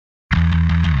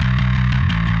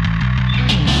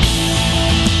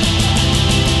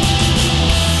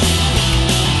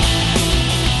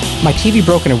My TV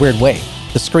broke in a weird way.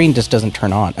 The screen just doesn't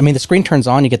turn on. I mean, the screen turns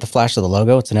on, you get the flash of the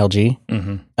logo. It's an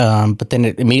LG. But then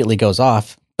it immediately goes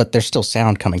off, but there's still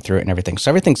sound coming through it and everything.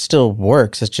 So everything still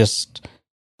works. It's just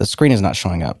the screen is not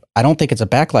showing up. I don't think it's a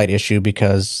backlight issue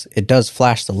because it does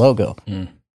flash the logo.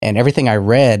 And everything I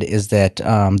read is that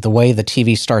the way the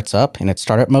TV starts up in its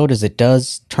startup mode is it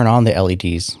does turn on the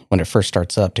LEDs when it first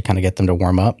starts up to kind of get them to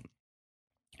warm up.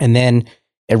 And then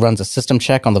it runs a system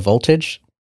check on the voltage.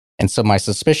 And so my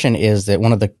suspicion is that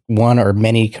one or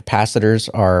many capacitors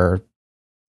are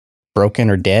broken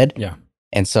or dead. Yeah.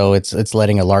 And so it's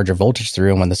letting a larger voltage through.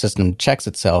 And when the system checks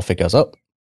itself, it goes, oh,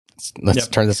 let's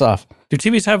turn this off. Do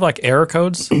TVs have like error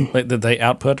codes that they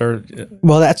output or?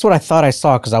 Well, that's what I thought I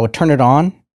saw because I would turn it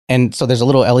on. And so there's a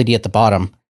little LED at the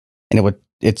bottom and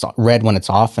it's red when it's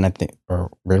off and or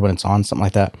red when it's on, something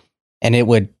like that. And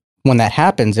when that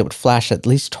happens, it would flash at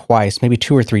least twice, maybe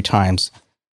 2 or 3 times.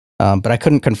 But I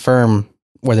couldn't confirm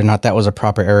whether or not that was a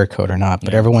proper error code or not.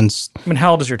 But everyone's... I mean, how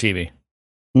old is your TV?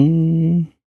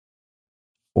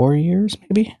 4 years,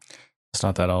 maybe? It's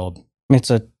not that old. I mean, it's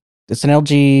an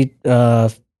LG, I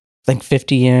think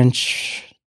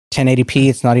 50-inch, 1080p.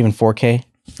 It's not even 4K.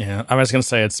 Yeah, I was going to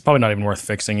say it's probably not even worth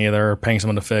fixing either, or paying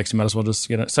someone to fix. You might as well just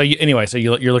get it. So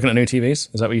you're looking at new TVs?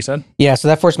 Is that what you said? Yeah, so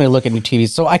that forced me to look at new TVs.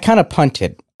 So I kind of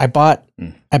punted. I bought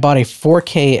a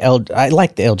 4K LG. I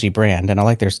like the LG brand and I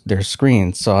like their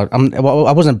screens. So I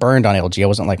wasn't burned on LG. I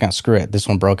wasn't like, oh, screw it. This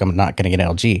one broke. I'm not going to get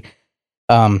an LG.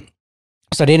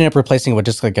 So I ended up replacing it with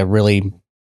just like a really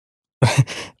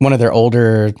one of their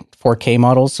older 4K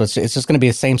models. So it's just going to be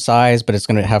the same size, but it's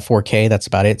going to have 4K. That's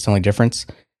about it. It's the only difference.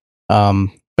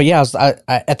 But yeah, I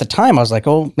at the time I was like,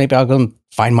 oh, maybe I'll go and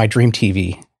find my dream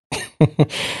TV.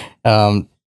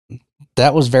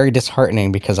 That was very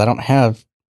disheartening because I don't have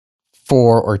 $4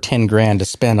 or $10,000 to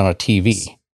spend on a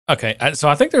TV. Okay, so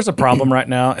I think there's a problem right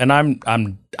now, and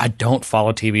I don't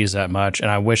follow TVs that much,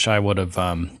 and I wish I would have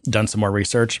done some more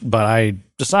research. But I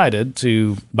decided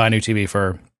to buy a new TV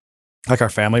for like our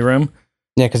family room.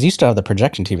 Yeah, because you still have the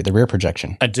projection TV, the rear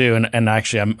projection. I do, and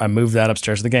actually I moved that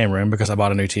upstairs to the game room because I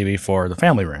bought a new TV for the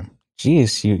family room.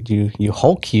 Jeez, you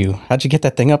Hulk you. How'd you get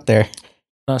that thing up there?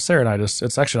 Sarah and I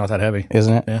it's actually not that heavy.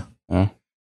 Isn't it? Yeah.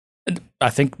 I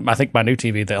think my new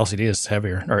TV, the LCD is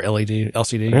heavier, or LED,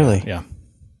 LCD. Really? Yeah.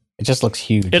 It just looks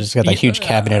huge. It's just got that huge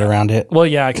cabinet around it. Well,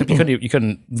 yeah, except you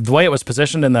couldn't, the way it was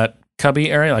positioned in that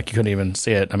cubby area, like you couldn't even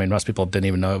see it. I mean, most people didn't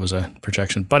even know it was a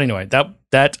projection. But anyway,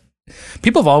 that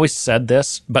people have always said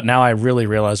this, but now I really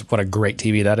realize what a great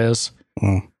TV that is.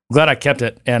 Glad I kept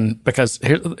it. And because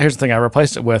here's the thing, I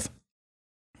replaced it with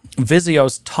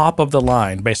Vizio's top of the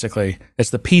line, basically. It's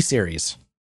the P series,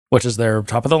 which is their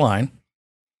top of the line.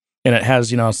 And it has,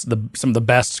 some of the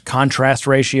best contrast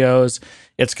ratios.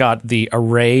 It's got the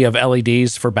array of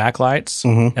LEDs for backlights.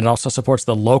 And it also supports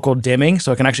the local dimming.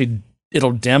 So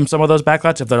it'll dim some of those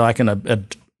backlights if they're like in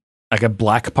a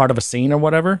black part of a scene or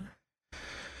whatever.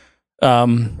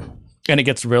 And it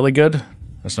gets really good.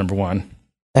 That's number one.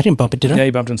 I didn't bump it, did I? Yeah,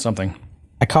 you bumped into something.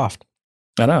 I coughed.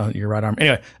 I know, your right arm.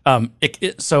 Anyway,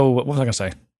 so what was I going to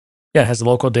say? Yeah, it has the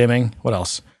local dimming. What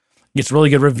else? Gets really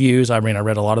good reviews. I mean, I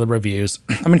read a lot of the reviews.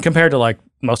 I mean, compared to like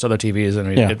most other TVs,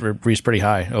 it reads pretty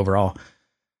high overall.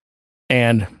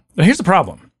 And here's the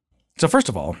problem. So first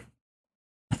of all,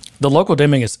 the local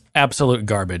dimming is absolute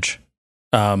garbage.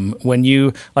 When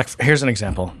you, like, here's an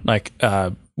example. Like,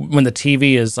 when the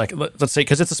TV is like, let's say,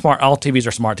 because all TVs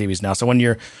are smart TVs now. So when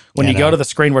you go to the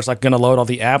screen where it's like going to load all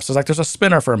the apps, it's like there's a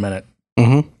spinner for a minute.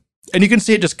 And you can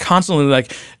see it just constantly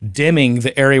like dimming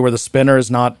the area where the spinner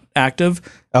is not active.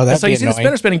 Oh, that's so you see the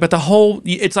spinner spinning, but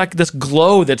it's like this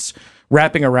glow that's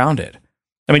wrapping around it.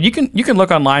 I mean, you can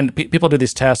look online. People do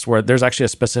these tests where there's actually a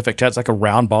specific test, like a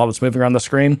round ball that's moving around the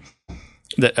screen.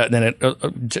 Then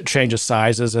it changes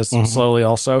sizes as slowly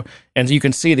also. And you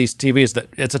can see these TVs that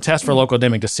it's a test for local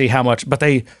dimming to see how much, but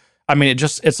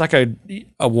it's like a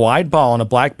wide ball on a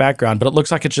black background, but it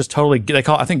looks like it's just totally, they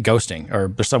call it, I think, ghosting, or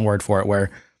there's some word for it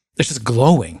where it's just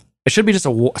glowing. It should be just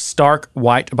a stark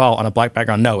white ball on a black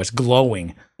background. No, it's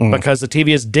glowing because the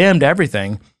TV has dimmed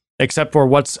everything except for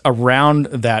what's around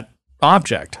that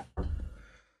object.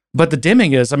 But the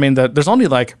dimming is, there's only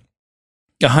like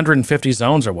 150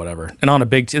 zones or whatever. And on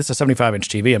it's a 75-inch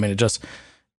TV. I mean,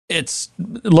 it's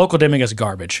local dimming is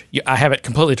garbage. I have it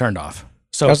completely turned off.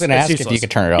 So I was going to ask if you could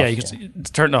turn it off. Yeah, you can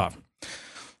turn it off.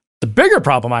 The bigger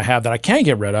problem I have that I can't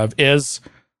get rid of is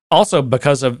also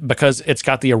because it's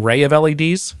got the array of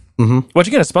LEDs, which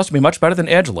again is supposed to be much better than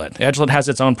Edgelit. Edgelit has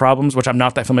its own problems, which I'm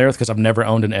not that familiar with because I've never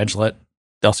owned an Edgelit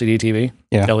LCD TV,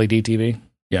 LED TV.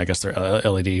 Yeah, I guess they're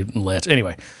LED lit.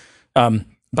 Anyway,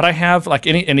 but I have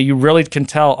and you really can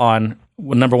tell on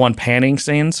number one, panning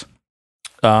scenes,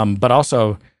 but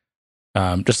also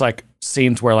just like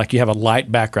scenes where like you have a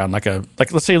light background, like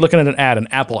let's say you're looking at an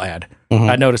Apple ad.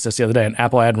 I noticed this the other day. An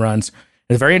Apple ad runs.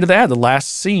 At the very end of the ad, the last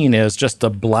scene is just the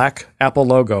black Apple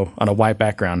logo on a white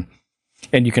background,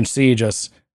 and you can see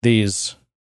just these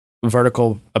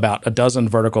about a dozen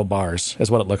vertical bars is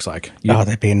what it looks like.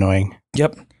 That'd be annoying.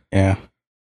 Yep. Yeah.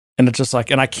 And it's just like,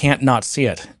 and I can't not see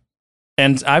it.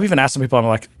 And I've even asked some people, I'm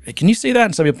like, hey, can you see that?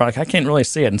 And some people are like, I can't really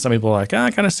see it. And some people are like, I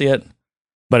kind of see it.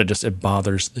 But it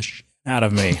bothers the shit out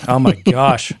of me. Oh my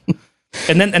gosh.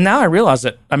 And now I realize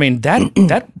that, I mean,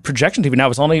 that projection TV now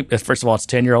is only, first of all, it's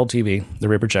 10-year-old TV, the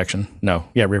rear projection.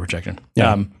 Rear projection.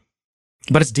 Yeah.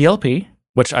 But it's DLP,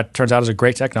 which turns out is a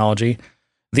great technology.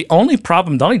 The only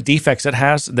defects it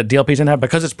has that DLP didn't have,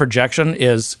 because it's projection,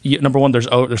 is number one, there's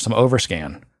some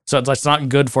overscan. So it's not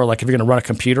good for like if you're going to run a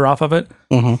computer off of it,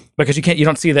 because you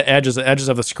don't see the edges. The edges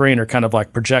of the screen are kind of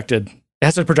like projected. It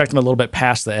has to project them a little bit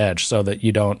past the edge so that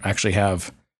you don't actually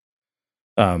have,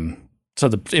 so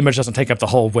the image doesn't take up the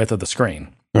whole width of the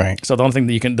screen. Right. So the only thing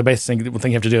the basic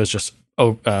thing you have to do is just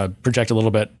project a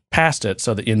little bit past it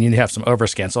so that you have some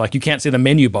overscan. So like you can't see the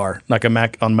menu bar like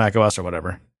on Mac OS or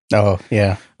whatever. Oh,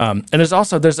 yeah. And there's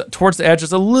towards the edge,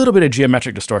 there's a little bit of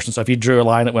geometric distortion. So if you drew a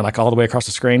line that went like all the way across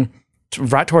the screen,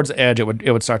 right towards the edge, it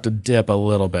would start to dip a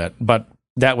little bit. But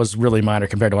that was really minor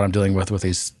compared to what I'm dealing with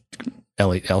these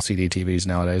LCD TVs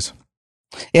nowadays.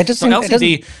 Yeah,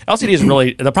 LCD is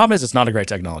really, the problem is it's not a great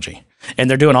technology. And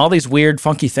they're doing all these weird,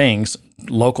 funky things,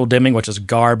 local dimming, which is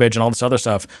garbage, and all this other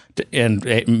stuff, and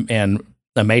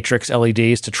the matrix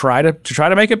LEDs to try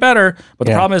to make it better. But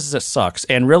the problem is it sucks.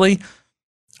 And really,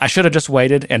 I should have just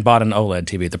waited and bought an OLED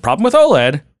TV. The problem with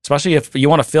OLED, especially if you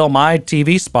want to fill my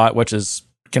TV spot, which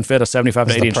can fit a 75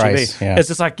 to 80 inch TV, it's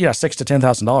just like $6,000 to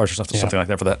 $10,000 or something like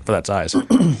that for that size.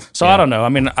 So I don't know. I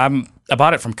mean, I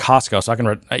bought it from Costco, so I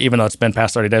can even though it's been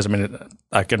past 30 days, I mean,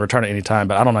 I can return it any time.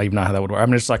 But I don't even know how that would work. I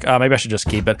mean, it's like maybe I should just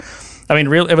keep it. I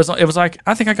mean, it was like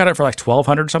I think I got it for like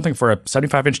 $1,200 or something for a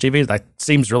 75 inch TV. That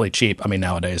seems really cheap. I mean,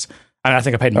 nowadays. I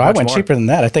think I paid much more. I went cheaper than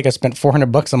that. I think I spent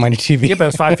 $400 on my new TV. Yeah, but it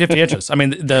was 550 inches. I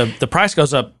mean, the price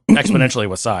goes up exponentially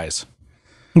with size.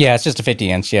 Yeah, it's just a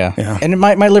 50 inch. Yeah. And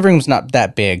my living room's not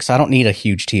that big, so I don't need a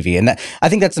huge TV. And I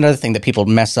think that's another thing that people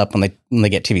mess up when they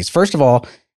get TVs. First of all,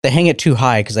 they hang it too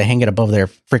high because they hang it above their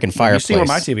freaking fireplace. You see where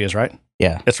my TV is, right?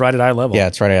 Yeah, it's right at eye level. Yeah,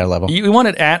 it's right at eye level. You want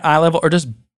it at eye level, or just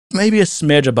maybe a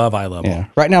smidge above eye level? Yeah.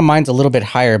 Right now, mine's a little bit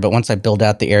higher, but once I build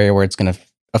out the area where it's going to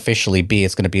officially be,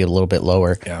 it's going to be a little bit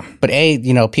lower. Yeah. But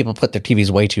people put their TVs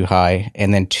way too high,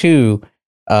 and then two,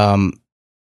 what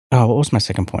was my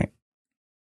second point?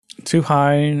 Too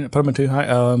high. Put them in too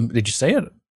high. Did you say it?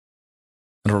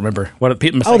 I don't remember. What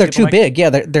people? They're too big. Yeah,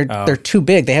 they're too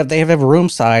big. They have a room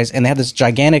size, and they have this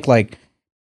gigantic like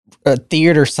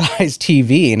theater size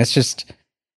TV, and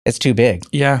it's too big.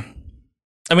 Yeah.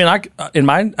 I mean,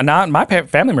 my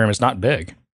family room is not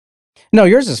big. No,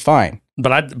 yours is fine.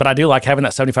 But I do like having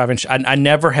that 75 inch. I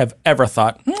never have ever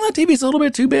thought that TV's a little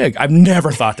bit too big. I've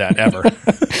never thought that ever.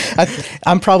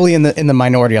 I'm probably in the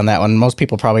minority on that one. Most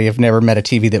people probably have never met a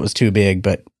TV that was too big,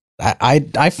 but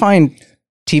I find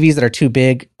TVs that are too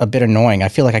big a bit annoying. I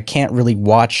feel like I can't really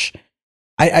watch.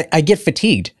 I get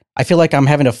fatigued. I feel like I'm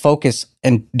having to focus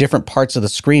in different parts of the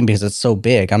screen because it's so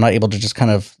big. I'm not able to just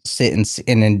kind of sit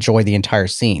and enjoy the entire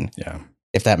scene. Yeah,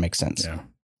 if that makes sense. Yeah.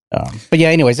 But yeah,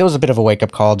 anyways, it was a bit of a wake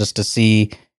up call just to see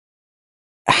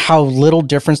how little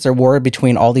difference there were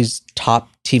between all these top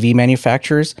TV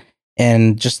manufacturers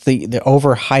and just the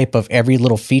overhype of every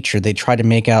little feature they tried to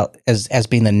make out as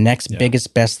being the next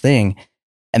biggest, best thing.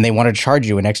 And they wanted to charge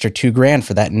you an extra $2,000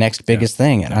 for that next biggest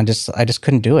thing. And I just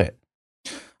couldn't do it.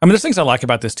 I mean, there's things I like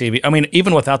about this TV. I mean,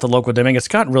 even without the local dimming, it's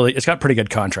got pretty good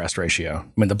contrast ratio. I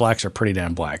mean, the blacks are pretty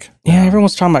damn black. Yeah,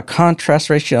 everyone's talking about contrast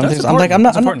ratio. I'm like, I'm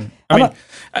not.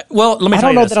 Well, let me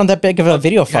tell you I don't know that I'm that big of a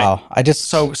video file. I just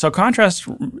so contrast.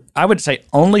 I would say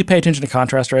only pay attention to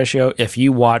contrast ratio if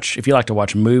you like to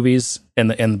watch movies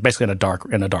basically in a dark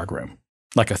room,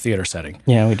 like a theater setting.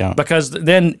 Yeah, we don't, because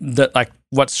then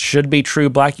what should be true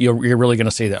black, you're really going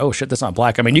to see that. Oh shit, that's not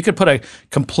black. I mean, you could put a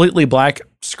completely black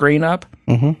screen up,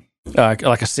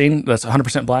 like a scene that's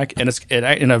 100% black, and it's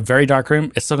in a very dark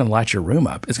room. It's still going to light your room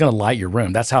up. It's going to light your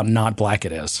room. That's how not black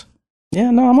it is.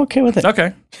 Yeah, no, I'm okay with it.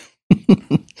 Okay.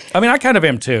 I mean, I kind of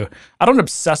am too. I don't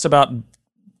obsess about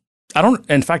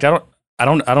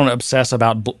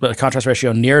contrast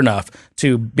ratio near enough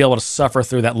to be able to suffer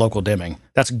through that local dimming.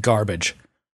 That's garbage.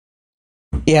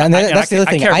 Yeah, and that's the other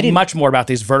thing. I care much more about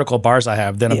these vertical bars I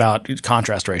have than about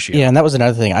contrast ratio. Yeah, and that was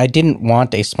another thing. I didn't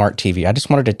want a smart TV. I just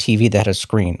wanted a TV that had a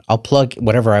screen. I'll plug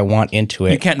whatever I want into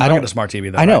it. You can't get a smart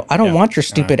TV, though. I know. Right? I don't want your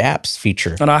stupid apps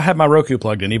feature. And I have my Roku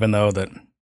plugged in, even though that,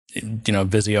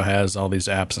 Vizio has all these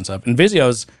apps and stuff. And I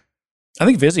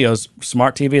think Vizio's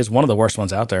smart TV is one of the worst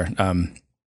ones out there.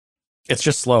 It's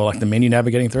just slow, like the menu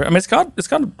navigating through. I mean, it's got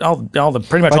all the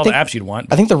pretty much all the apps you'd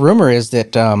want. I think the rumor is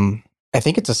that I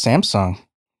think it's a Samsung.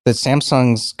 That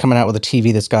Samsung's coming out with a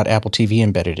TV that's got Apple TV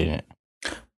embedded in it.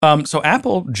 So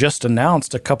Apple just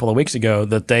announced a couple of weeks ago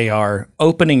that they are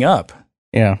opening up.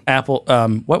 Yeah. Apple.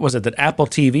 What was it that Apple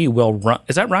TV will run?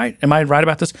 Is that right? Am I right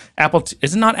about this?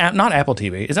 Is it not Apple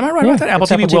TV? Am I right about that? Apple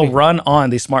TV will run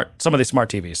on some of these smart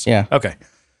TVs. Yeah. Okay.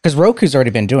 Because Roku's already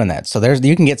been doing that. So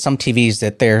you can get some TVs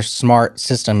that their smart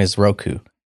system is Roku,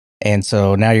 and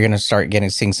so now you're going to start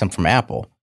seeing some from Apple.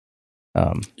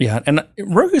 Yeah, and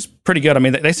Roku's pretty good. I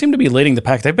mean, they seem to be leading the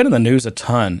pack. They've been in the news a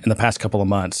ton in the past couple of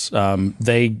months.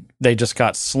 They just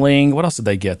got Sling. What else did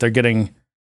they get? They're getting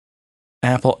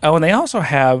Apple. Oh, and they also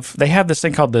have this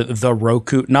thing called the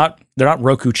Roku. They're not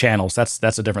Roku channels.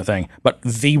 That's a different thing. But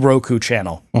the Roku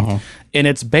channel, and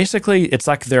it's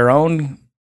like their own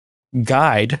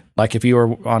guide. Like if you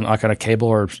were on like on a cable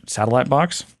or satellite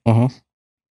box,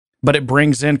 but it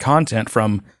brings in content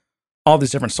from all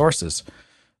these different sources.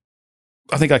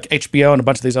 I think like HBO and a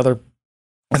bunch of these other,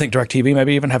 I think DirecTV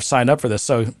maybe even have signed up for this.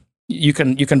 So you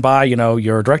can buy,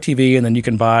 your DirecTV, and then you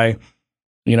can buy,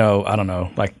 I don't know,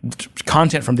 like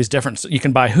content from these different, you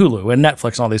can buy Hulu and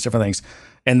Netflix and all these different things,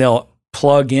 and they'll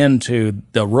plug into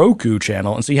the Roku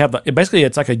channel. And so you have, basically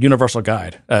it's like a universal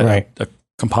guide, right. a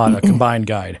combined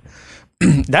guide.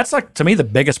 That's like, to me, the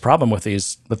biggest problem with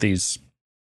these,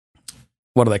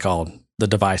 what are they called? The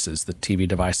devices, the TV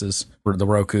devices, the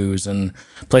Rokus and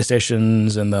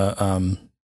PlayStations and the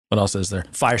what else is there?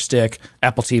 Fire Stick,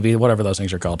 Apple TV, whatever those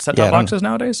things are called. Set-top boxes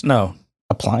nowadays? No.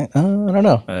 Appliance? I don't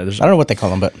know. I don't know what they call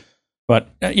them, but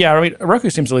yeah, I mean, Roku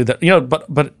seems to lead that.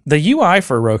 But the UI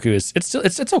for Roku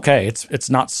it's okay. It's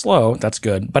not slow. That's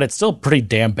good, but it's still pretty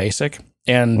damn basic.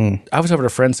 And I was over at a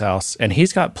friend's house, and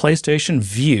he's got PlayStation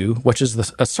View, which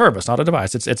is a service, not a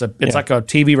device. It's like a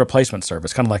TV replacement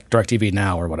service, kind of like DirecTV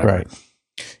Now or whatever. Right.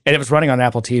 And it was running on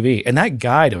Apple TV. And that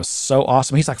guide was so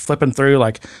awesome. He's like flipping through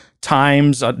like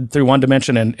times through one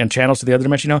dimension and channels to the other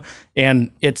dimension,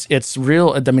 And it's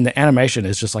real. I mean, the animation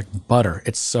is just like butter.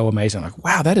 It's so amazing. Like,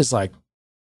 wow, that is like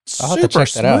super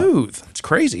smooth. It's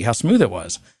crazy how smooth it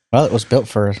was. Well, it was built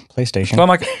for PlayStation. So I'm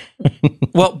like,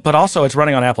 but also it's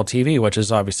running on Apple TV, which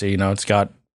is obviously, it's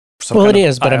got some it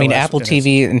is, but I mean, Apple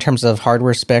TV in terms of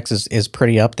hardware specs is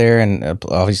pretty up there, and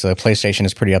obviously the PlayStation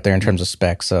is pretty up there in terms of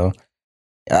specs. So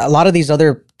a lot of these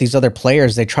other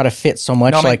players, they try to fit so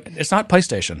much. It's not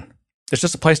PlayStation. It's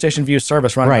just a PlayStation View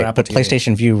service running on Apple TV. But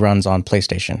PlayStation View runs on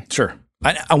PlayStation. Sure.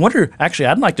 I wonder, actually,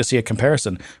 I'd like to see a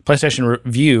comparison. PlayStation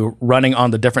View running on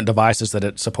the different devices that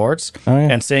it supports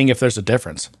and seeing if there's a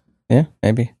difference. Yeah,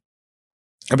 maybe.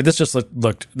 I mean, this just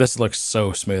looks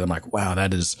so smooth. I'm like, wow,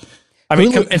 that is. I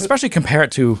mean, especially compare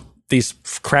it to these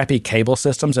crappy cable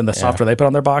systems and the software they put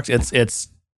on their box. It's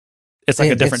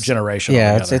like a different generation.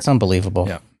 Yeah, it's unbelievable.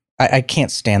 Yeah. I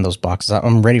can't stand those boxes.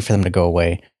 I'm ready for them to go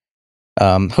away.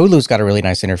 Hulu's got a really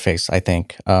nice interface, I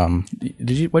think.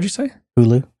 What'd you say?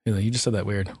 Hulu. You just said that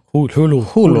weird.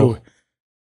 Hulu.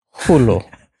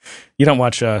 You don't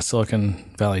watch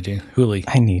Silicon Valley, do you? Hulu.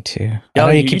 I need to. I know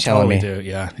you keep telling me. Do.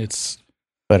 Yeah, it's.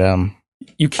 But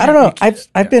you can't. I don't know.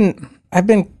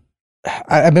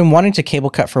 I've been wanting to cable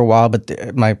cut for a while,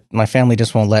 but my family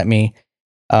just won't let me.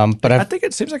 But I think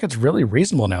it seems like it's really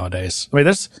reasonable nowadays. I mean,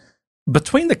 there's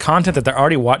between the content that they're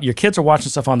already your kids are watching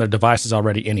stuff on their devices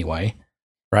already anyway,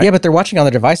 right? Yeah, but they're watching on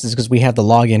their devices because we have the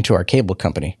login to our cable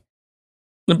company.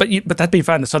 But that'd be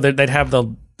fine. So they'd have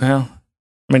they'd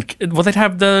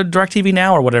have the DirecTV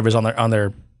Now or whatever is on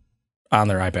their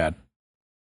iPad.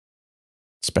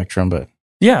 Spectrum, but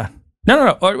yeah,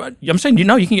 no. I'm saying you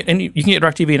can get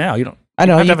DirecTV Now. You don't. I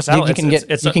know you can get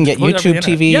YouTube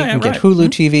TV, you can get Hulu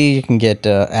TV, you can get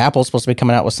Apple's supposed to be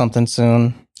coming out with something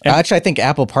soon. Actually, I think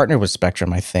Apple partnered with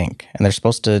Spectrum. I think, and you're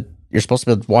supposed to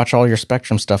watch all your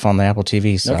Spectrum stuff on the Apple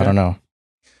TV. So I don't know.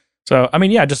 So I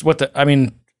mean, yeah, just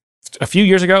a few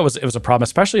years ago it was a problem,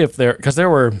 especially because there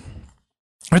were.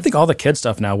 I think all the kid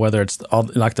stuff now, whether it's all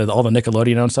the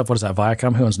Nickelodeon owned stuff. What is that?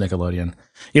 Viacom? Who owns Nickelodeon?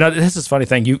 This is a funny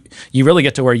thing. You really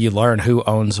get to where you learn who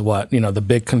owns what. The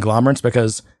big conglomerates,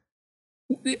 because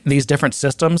these different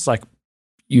systems like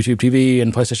YouTube TV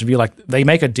and PlayStation View, like they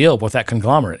make a deal with that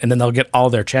conglomerate, and then they'll get all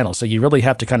their channels. So you really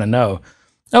have to kind of know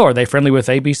Oh, are they friendly with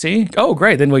ABC? Oh,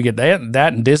 great. Then we get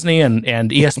that and Disney and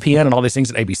ESPN and all these things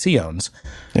that ABC owns.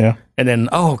 Yeah. And then,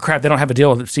 oh, crap, they don't have a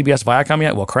deal with CBS Viacom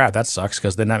yet? Well, crap, that sucks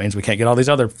because then that means we can't get all these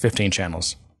other 15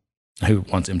 channels. Who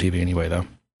wants MTV anyway, though?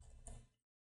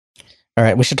 All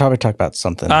right, we should probably talk about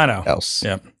something I know. else.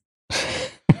 Yep.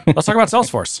 Let's talk about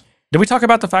Salesforce. Did we talk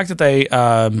about the fact that they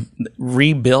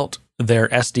rebuilt their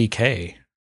SDK?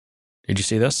 Did you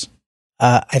see this?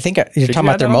 I think you're talking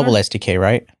about their mobile SDK,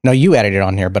 right? No, you added it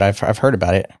on here, but I've heard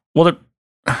about it. Well,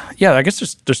 yeah, I guess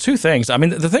there's two things. I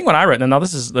mean, the thing when I read, and now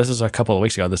this is a couple of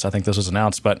weeks ago. I think this was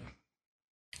announced, but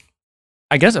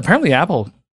I guess apparently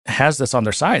Apple has this on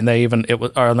their site, and they even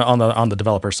on the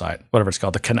developer site, whatever it's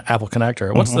called, the Apple Connect,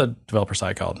 or what's the developer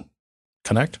site called?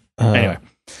 Connect. Anyway,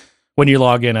 when you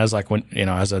log in as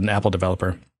as an Apple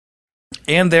developer,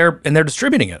 and they're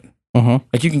distributing it,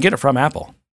 like you can get it from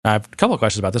Apple. I have a couple of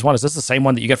questions about this. One, is this the same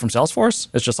one that you get from Salesforce?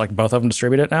 It's just like both of them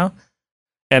distribute it now,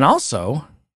 and also,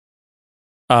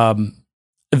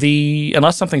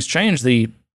 unless something's changed, the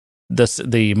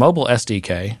mobile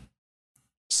SDK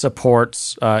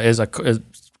supports is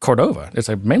Cordova. It's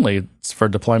mainly for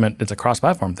deployment. It's a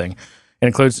cross-platform thing. It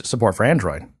includes support for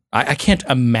Android. I can't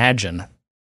imagine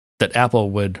that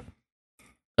Apple would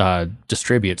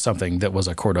distribute something that was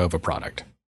a Cordova product.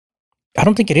 I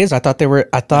don't think it is. I thought they were.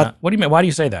 I thought. What do you mean? Why do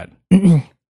you say that?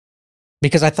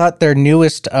 Because I thought their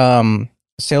newest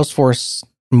Salesforce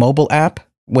mobile app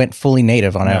went fully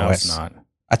native on iOS. It's not.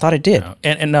 I thought it did. No.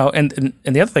 And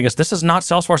the other thing is, this is not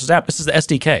Salesforce's app. This is the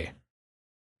SDK,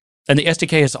 and the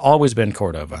SDK has always been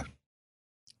Cordova.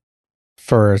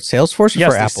 For Salesforce or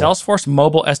yes, for the Apple? Salesforce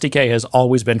mobile SDK has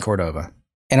always been Cordova.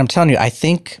 And I'm telling you, I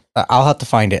think I'll have to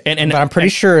find it. But I'm pretty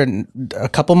sure a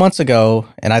couple months ago,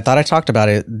 and I thought I talked about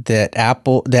it, that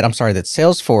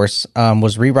Salesforce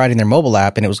was rewriting their mobile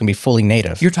app, and it was going to be fully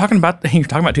native. You're talking about two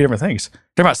different things. You're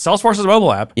talking about Salesforce's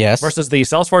mobile app, yes, versus the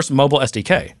Salesforce mobile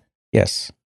SDK.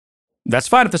 Yes. That's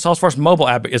fine if the Salesforce mobile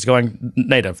app is going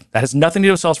native. That has nothing to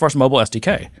do with Salesforce mobile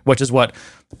SDK, which is what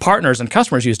partners and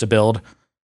customers use to build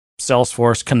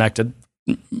Salesforce connected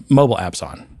mobile apps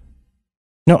on.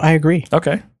 No, I agree.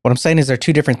 Okay. What I'm saying is they're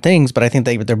two different things, but I think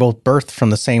they're both birthed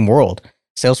from the same world.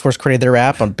 Salesforce created their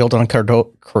app built on Cordova.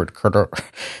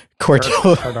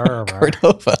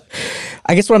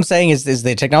 I guess what I'm saying is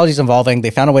the technology is evolving. They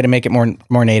found a way to make it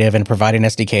more native and provide an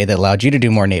SDK that allowed you to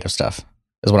do more native stuff,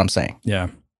 is what I'm saying. Yeah.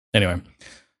 Anyway,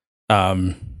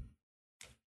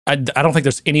 I don't think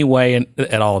there's any way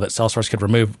at all that Salesforce could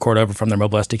remove Cordova from their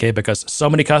mobile SDK, because so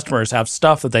many customers have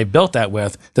stuff that they built that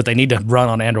with that they need to run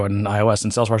on Android and iOS,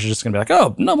 and Salesforce is just going to be like,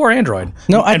 oh, no more Android.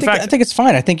 No, I think it's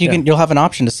fine. I think you'll have an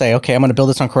option to say, okay, I'm going to build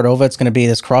this on Cordova. It's going to be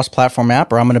this cross-platform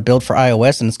app, or I'm going to build for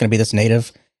iOS and it's going to be this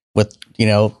native with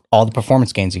all the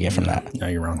performance gains you get from that. No,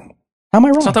 you're wrong. How am I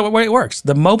wrong? It's not the way it works.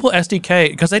 The mobile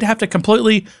SDK, because they'd have to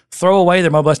completely throw away their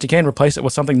mobile SDK and replace it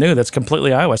with something new that's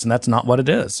completely iOS, and that's not what it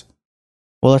is.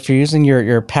 Well, if you're using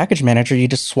your package manager, you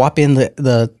just swap in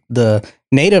the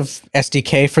native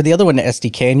SDK for the other one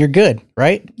SDK, and you're good,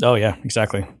 right? Oh yeah,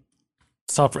 exactly.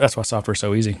 Software. That's why software is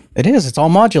so easy. It is. It's all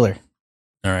modular.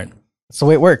 All right. That's the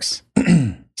way it works.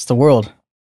 It's the world.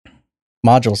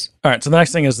 Modules. All right. So the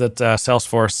next thing is that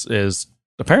Salesforce is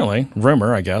apparently,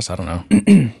 rumor, I guess, I don't know.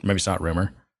 Maybe it's not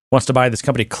rumor. Wants to buy this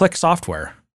company, Click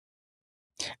Software.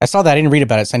 I saw that. I didn't read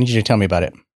about it, so I need you to tell me about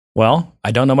it. Well,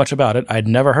 I don't know much about it. I'd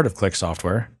never heard of Click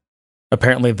Software.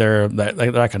 Apparently, they're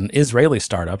like an Israeli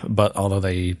startup, but although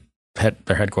their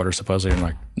headquarters supposedly in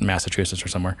like Massachusetts or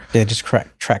somewhere. They just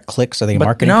track clicks? Are they a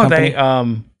marketing company?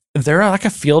 No, they're like a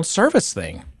field service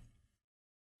thing.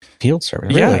 Field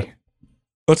service? Really? Yeah.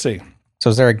 Let's see. So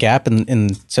is there a gap in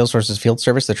Salesforce's field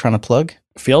service they're trying to plug?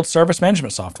 Field service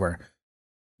management software.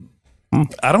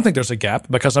 I don't think there's a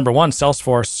gap because, number one,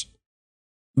 Salesforce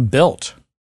built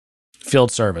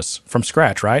field service from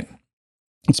scratch, right?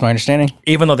 That's my understanding.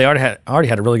 Even though they already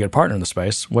had a really good partner in the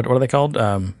space. What are they called?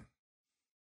 I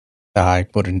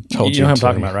wouldn't told you. You know what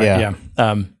I'm talking about, right?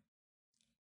 Yeah.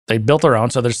 They built their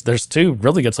own, so there's two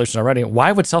really good solutions already.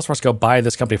 Why would Salesforce go buy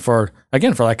this company for like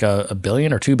 $1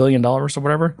 billion or $2 billion or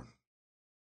whatever?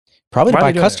 Probably to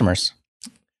buy customers.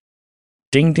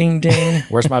 Ding, ding, ding.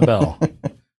 Where's my bell?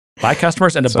 Buy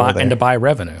customers and to buy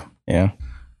revenue. Yeah.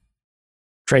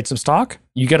 Trade some stock.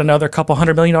 You get another couple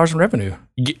 $100 million in revenue.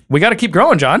 We got to keep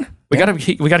growing, John. We got to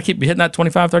keep hitting that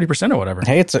 25-30% or whatever.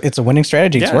 Hey, it's a winning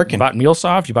strategy. It's working. You bought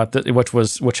MuleSoft. You bought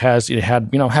which had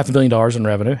 $500 million in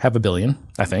revenue, $500 million,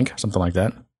 I think, something like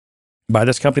that. Buy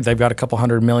this company, they've got a couple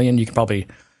 $100 million. You can probably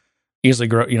easily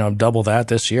grow, double that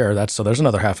this year. So there's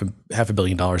another $500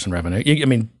 million in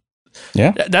revenue.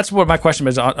 Yeah, that's what my question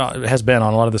has been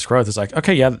on a lot of this growth. Is like,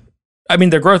 okay, yeah, I mean,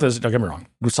 their growth is, don't get me wrong,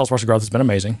 Salesforce's growth has been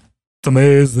amazing. It's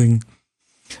amazing.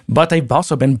 But they've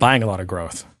also been buying a lot of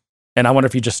growth. And I wonder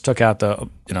if you just took out the,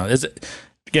 is it,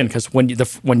 again, because when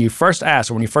you first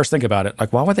ask or when you first think about it,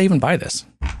 like, why would they even buy this?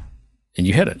 And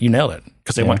you hit it, you nailed it,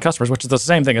 because they want customers, which is the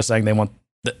same thing as saying they want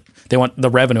the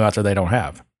revenue out there they don't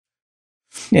have.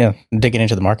 Yeah, digging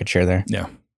into the market share there. Yeah.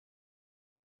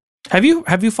 Have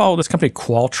you followed this company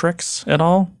Qualtrics at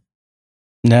all?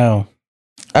 No,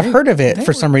 I've heard of it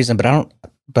for some reason, but I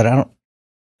don't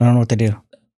know what they do.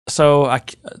 So I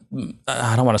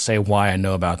don't want to say why I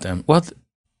know about them. Well,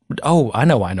 I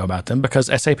know why I know about them because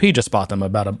SAP just bought them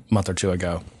about a month or two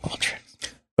ago.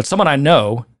 But someone I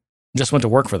know just went to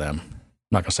work for them.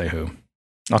 I'm not going to say who.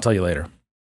 I'll tell you later.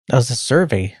 That was a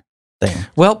survey thing.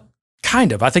 Well,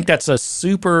 kind of. I think that's a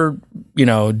super,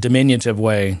 diminutive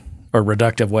way or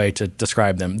reductive way to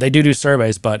describe them. They do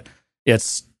surveys, but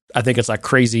I think it's like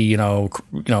crazy,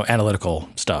 analytical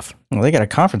stuff. Well, they got a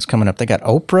conference coming up. They got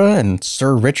Oprah and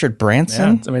Sir Richard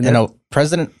Branson,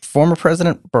 former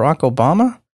President Barack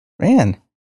Obama. Man,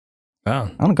 wow!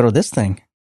 I want to go to this thing.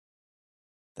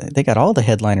 They got all the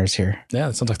headliners here. Yeah,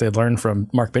 it sounds like they learned from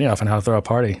Mark Benioff on how to throw a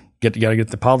party. You got to get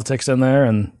the politics in there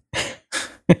and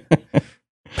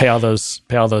pay all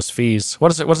those fees.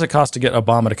 What does it cost to get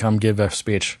Obama to come give a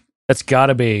speech? It's got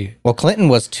to be. Well, Clinton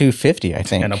was $250, I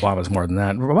think, and Obama's more than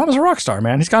that. Obama's a rock star,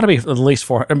 man. He's got to be at least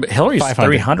 $400. Hillary's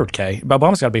 $300K, but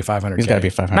Obama's got to be $500K. He's got to be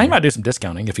 $500. Now he might do some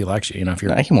discounting if he likes you. If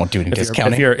you're, he won't do any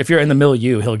discounting. If you're in the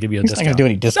milieu, he'll give you a discount. He's not going to do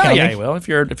any discounting. No, yeah, he will. If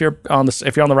you're on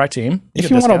the right team, if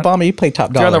you want Obama, you play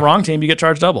top dollar. If you're on the wrong team, you get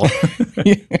charged double.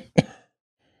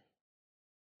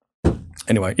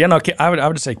 Anyway, I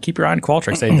would just say keep your eye on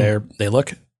Qualtrics. They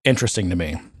look interesting to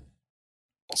me.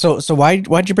 So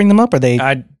why'd you bring them up?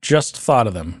 I just thought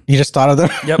of them. You just thought of them?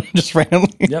 Yep. Just randomly?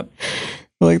 Yep.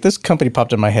 Like, this company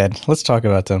popped in my head. Let's talk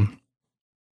about them.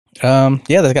 Yeah,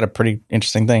 they've got a pretty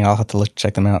interesting thing. I'll have to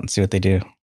check them out and see what they do.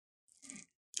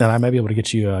 And I may be able to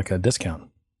get you like a discount.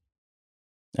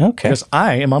 Okay. Because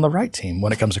I am on the right team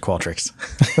when it comes to Qualtrics.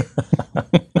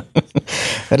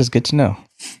 That is good to know.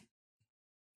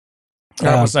 All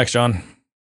right, what's next, John?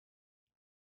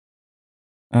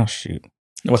 Oh, shoot.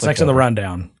 What's next in the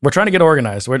rundown? We're trying to get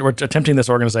organized. We're attempting this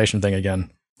organization thing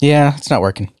again. Yeah, it's not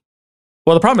working.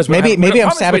 Well, the problem is maybe I'm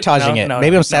sabotaging it.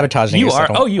 Maybe I'm sabotaging it. You are.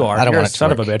 Oh, you are. I don't You're want a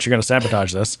son of a bitch. You're going to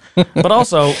sabotage this. But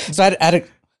also,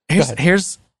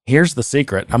 here's the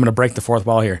secret. I'm going to break the fourth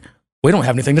wall here. We don't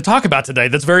have anything to talk about today.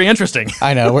 That's very interesting.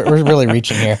 I know we're really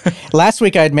reaching here. Last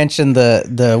week I had mentioned the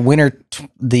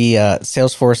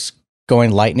Salesforce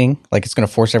going Lightning, like it's going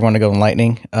to force everyone to go in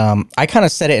Lightning. I kind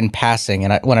of said it in passing,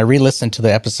 and when I re-listened to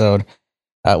the episode,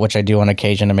 which I do on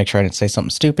occasion to make sure I didn't say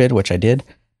something stupid, which I did,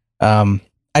 I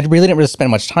really didn't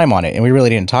spend much time on it, and we really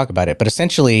didn't talk about it. But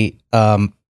essentially,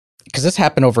 because this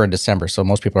happened over in December, so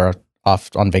most people are off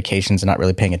on vacations and not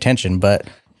really paying attention. But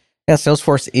yeah,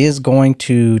 Salesforce is going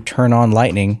to turn on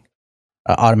Lightning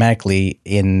automatically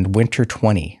in winter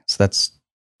 20. So that's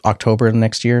October of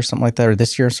next year, something like that, or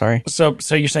this year, sorry. So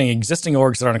you're saying existing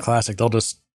orgs that are on a Classic, they'll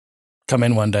just come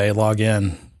in one day, log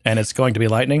in, and it's going to be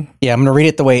Lightning? Yeah, I'm going to read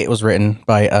it the way it was written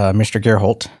by Mr.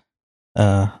 Gerholt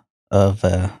of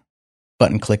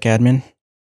Button Click Admin.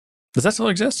 Does that still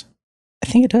exist? I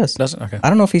think it does. Does it? Okay. I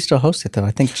don't know if he still hosts it, though.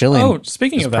 I think Jillian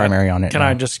speaking is of that, primary on it. Can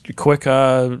I just quick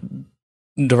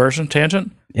diversion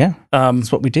tangent? Yeah,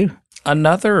 that's what we do.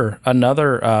 Another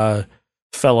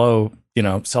fellow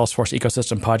Salesforce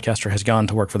ecosystem podcaster has gone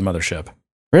to work for the mothership.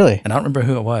 Really? And I don't remember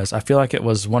who it was. I feel like it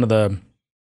was one of the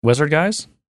Wizard guys.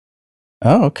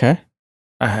 Oh, okay.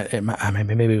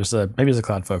 Maybe it was the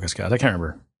Cloud Focus guys. I can't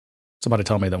remember. Somebody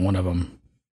told me that one of them.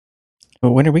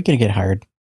 Well, when are we going to get hired?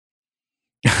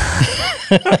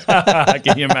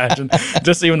 Can you imagine?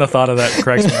 Just even the thought of that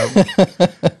cracks me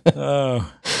up.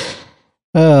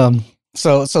 Oh.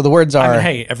 So the words are.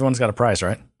 Hey, everyone's got a price,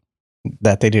 right?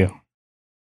 That they do.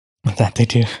 That they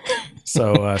do.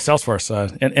 So Salesforce,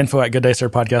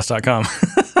 info@gooddaysirpodcast.com.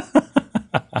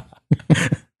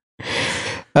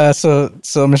 So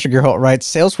Mr. Gerholt writes,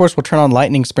 Salesforce will turn on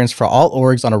Lightning Sprints for all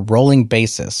orgs on a rolling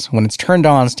basis. When it's turned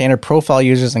on, standard profile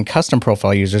users and custom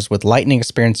profile users with Lightning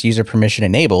Experience user permission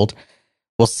enabled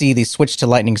will see the switch to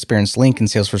Lightning Experience link in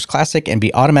Salesforce Classic and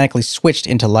be automatically switched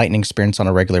into Lightning Experience on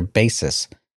a regular basis.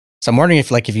 So I'm wondering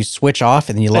if you switch off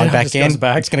and then you log back in,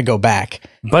 it's going to go back.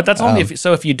 But that's only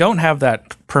if you don't have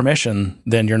that permission,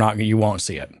 then you won't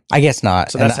see it. I guess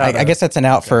not. So that's I guess that's an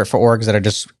out for orgs that are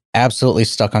just absolutely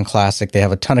stuck on Classic. They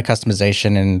have a ton of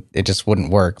customization and it just wouldn't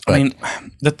work. But, I mean,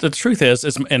 the truth is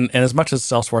and as much as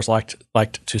Salesforce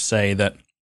liked to say that,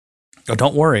 oh,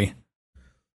 don't worry,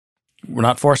 We're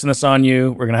not forcing this on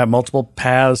you. We're going to have multiple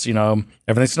paths.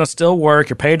 Everything's going to still work.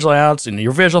 Your page layouts and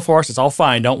your visual force, it's all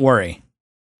fine. Don't worry.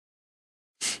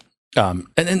 And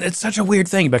it's such a weird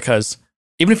thing because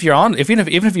even if you're all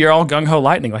gung ho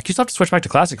Lightning, like you still have to switch back to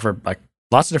Classic for like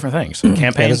lots of different things,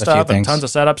 campaign stuff and tons of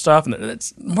setup stuff, and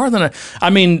it's more than a. I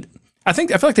mean, I feel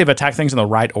like they've attacked things in the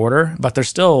right order, but there's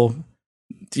still,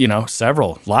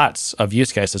 lots of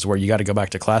use cases where you got to go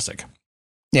back to Classic.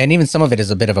 Yeah, and even some of it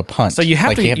is a bit of a punt. So you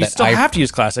have you still have to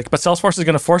use Classic, but Salesforce is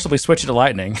going to forcibly switch you to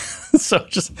Lightning. So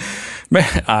just,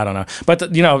 man, I don't know.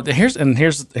 But here's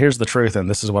the truth, and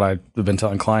this is what I've been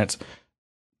telling clients,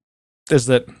 is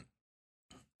that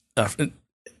the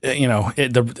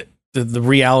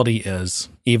reality is,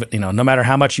 even no matter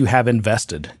how much you have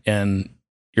invested in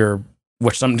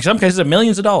which in some cases are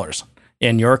millions of dollars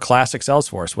in your Classic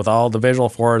Salesforce with all the visual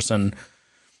force and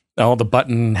all the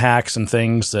button hacks and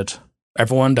things that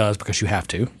everyone does because you have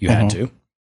to. You had to.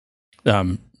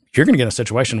 You're going to get in a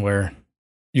situation where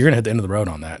you're going to hit the end of the road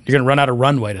on that. You're going to run out of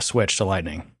runway to switch to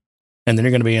Lightning. And then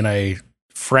you're going to be in a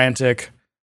frantic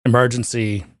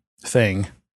emergency thing.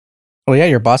 Well, yeah,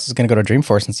 your boss is going to go to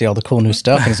Dreamforce and see all the cool new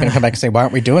stuff. And he's going to come back and say, why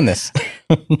aren't we doing this?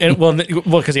 And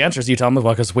because the answer is you tell him,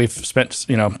 because we've spent,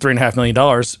 $3.5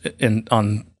 million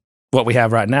on what we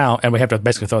have right now. And we have to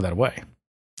basically throw that away.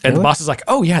 And the boss is like,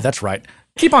 oh, yeah, that's right.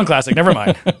 Keep on Classic. Never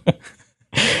mind.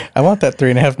 I want that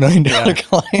 $3.5 million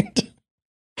client.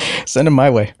 Send them my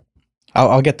way.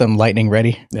 I'll get them Lightning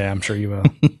ready. Yeah, I'm sure you will.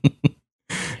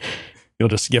 You'll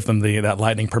just give them that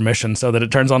Lightning permission so that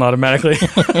it turns on automatically.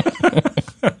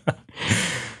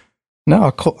 No,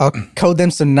 I'll code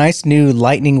them some nice new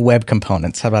Lightning web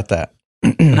components. How about that? I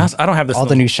don't have this. All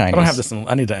the new shinies. I don't have this.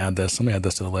 I need to add this. Let me add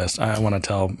this to the list. I want to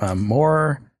tell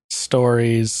more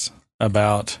stories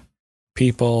about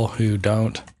people who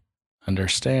don't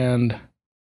understand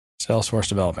Salesforce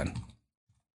development.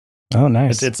 Oh,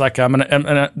 nice. It's like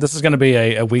this is going to be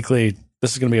a weekly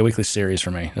series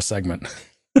for me, a segment.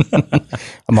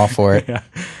 I'm all for it. Yeah.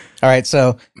 All right,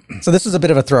 so this is a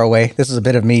bit of a throwaway. This is a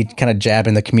bit of me kind of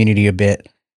jabbing the community a bit,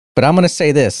 but I'm going to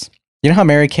say this. You know how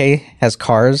Mary Kay has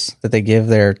cars that they give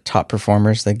their top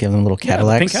performers? They give them little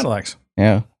Cadillacs. Yeah, pink Cadillacs.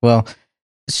 Yeah. Well,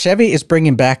 Chevy is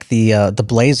bringing back the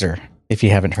Blazer. If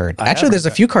you haven't heard, there's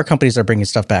a few car companies that are bringing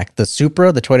stuff back. The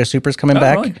Supra, the Toyota Supra is coming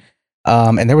back. Really?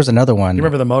 And there was another one. You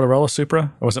remember the Motorola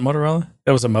Supra? Or was it Motorola?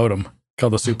 It was a modem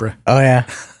called the Supra. Oh, yeah.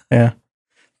 Yeah.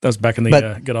 That was back in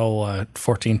the good old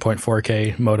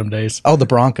 14.4K modem days. Oh, the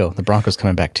Bronco. The Bronco's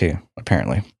coming back too,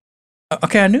 apparently.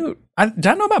 Okay, did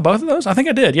I know about both of those? I think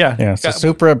I did, yeah. Yeah, so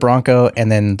Supra, Bronco,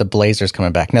 and then the Blazer's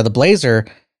coming back. Now, the Blazer,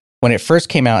 when it first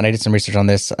came out, and I did some research on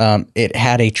this, it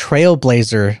had a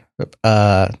Trailblazer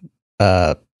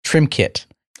trim kit.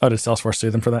 Oh, did Salesforce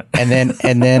sue them for that? And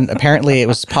then apparently it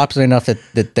was popular enough that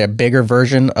the bigger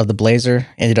version of the Blazer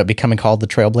ended up becoming called the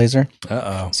Trailblazer.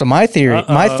 Uh-oh. So my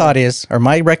thought is, or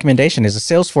my recommendation is, a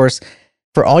Salesforce,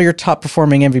 for all your top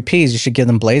performing MVPs, you should give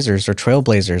them Blazers or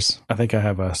Trailblazers. I think I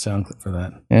have a sound clip for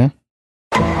that. Yeah.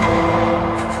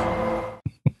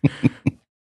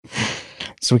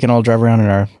 So we can all drive around in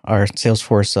our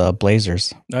Salesforce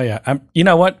Blazers. Oh yeah. You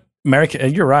know what? Mary Kay,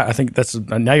 you're right. I think that's,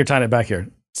 now you're tying it back here.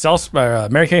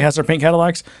 Mary Kay has their pink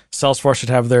Cadillacs. Salesforce should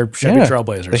have their Chevy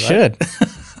Trailblazers. They should.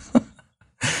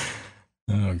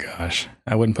 Oh gosh,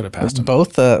 I wouldn't put it past them.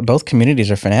 Both communities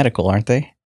are fanatical, aren't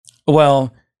they?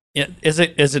 Well, is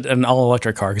it an all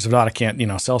electric car? Because if not, I can't.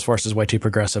 Salesforce is way too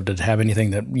progressive to have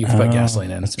anything that you put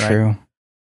gasoline in. That's right? True.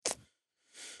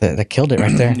 They killed it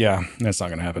right there. Yeah, that's not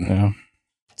going to happen. No.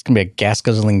 It's going to be a gas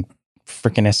guzzling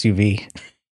freaking SUV.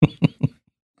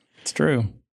 It's true.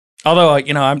 Although,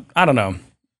 I don't know.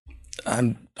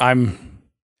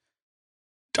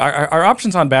 Our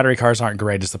options on battery cars aren't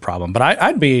great is the problem, but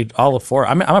I'd be all for it.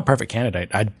 I'm a perfect candidate.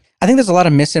 I think there's a lot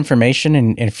of misinformation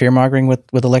and fear mongering with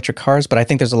electric cars, but I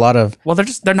think there's a lot of,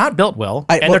 they're not built well,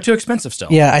 and they're too expensive still.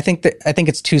 Yeah, I think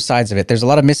it's two sides of it. There's a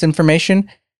lot of misinformation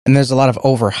and there's a lot of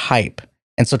overhype,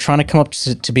 and so trying to come up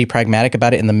to be pragmatic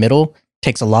about it in the middle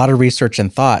takes a lot of research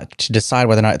and thought to decide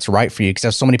whether or not it's right for you. Because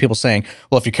there's so many people saying,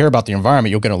 well, if you care about the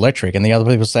environment, you'll get electric. And the other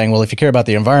people saying, well, if you care about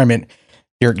the environment,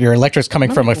 your electric's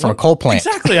coming from a coal plant.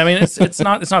 Exactly. I mean, it's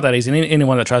not that easy.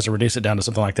 Anyone that tries to reduce it down to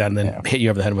something like that and then hit you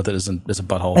over the head with it is a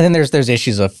butthole. And then there's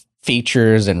issues of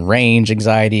features and range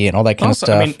anxiety and all that kind of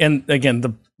stuff. I mean, and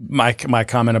again, my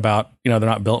comment about, they're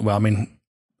not built well. I mean,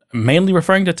 mainly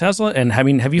referring to Tesla. And have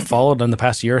you followed in the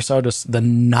past year or so just the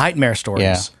nightmare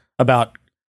stories about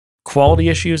quality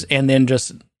issues and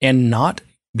not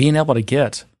being able to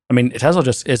get, I mean, Tesla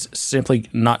just is simply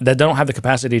not, they don't have the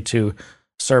capacity to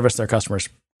service their customers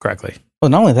correctly. Well,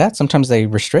 not only that, sometimes they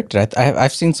restrict it.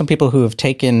 I've seen some people who have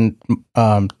taken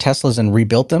Teslas and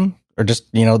rebuilt them, or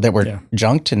just, that were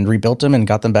junked and rebuilt them and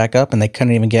got them back up, and they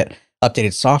couldn't even get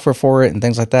updated software for it and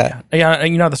things like that. Yeah,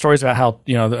 and the stories about how,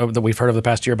 that we've heard over the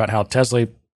past year about how Tesla,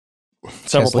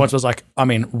 several points was like,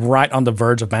 right on the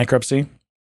verge of bankruptcy.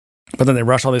 But then they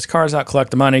rush all these cars out,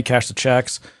 collect the money, cash the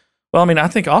checks. Well, I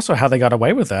think also how they got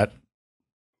away with that,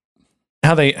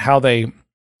 how they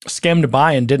skimmed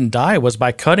by and didn't die was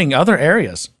by cutting other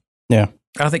areas. Yeah.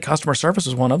 I think customer service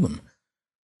is one of them.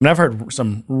 I've heard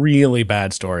some really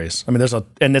bad stories. And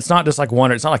it's not just like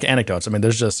one, it's not like anecdotes.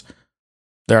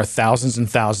 There are thousands and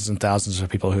thousands and thousands of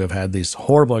people who have had these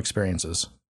horrible experiences.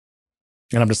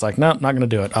 And I'm just like, no, not going to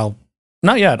do it.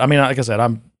 Not yet. Like I said,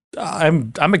 I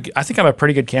think I'm a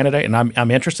pretty good candidate, and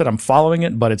I'm interested. I'm following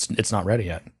it, but it's not ready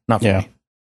yet. Not for me.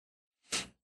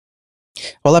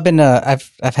 Well, I've been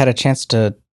I've had a chance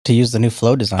to use the new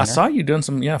Flow Designer. I saw you doing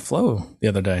some Flow the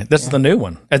other day. This is the new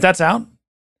one. That's out.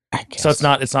 I guess. So it's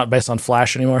not based on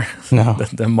Flash anymore. No,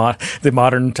 the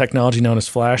modern technology known as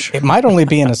Flash. It might only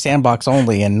be in a sandbox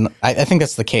only, and I think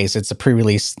that's the case. It's a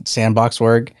pre-release sandbox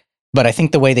org, but I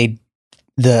think the way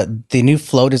the new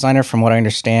Flow Designer, from what I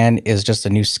understand, is just a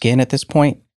new skin at this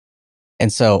point.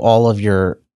 And so all of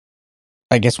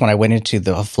I guess when I went into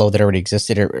the Flow that already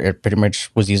existed, it pretty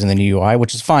much was using the new UI,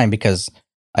 which is fine because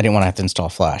I didn't want to have to install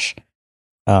Flash.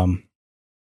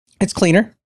 It's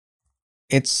cleaner.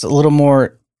 It's a little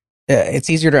more. It's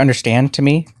easier to understand to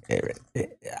me.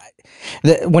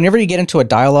 Whenever you get into a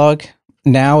dialogue,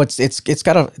 now it's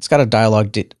got a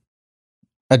dialogue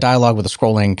with a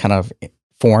scrolling kind of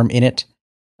form in it.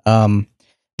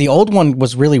 The old one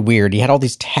was really weird. You had all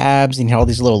these tabs and you had all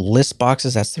these little list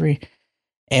boxes. That's 3.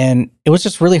 And it was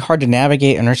just really hard to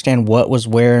navigate and understand what was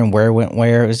where and where went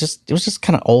where. It was just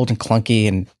kind of old and clunky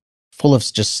and full of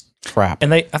just crap.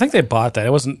 And I think they bought that. It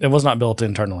was not built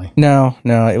internally. No,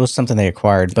 it was something they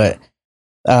acquired. But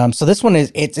so this one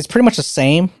it's pretty much the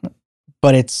same,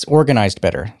 but it's organized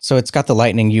better. So it's got the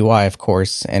Lightning UI, of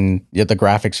course, and the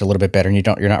graphics are a little bit better, and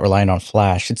you're not relying on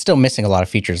Flash. It's still missing a lot of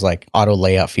features like auto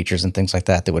layout features and things like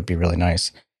that would be really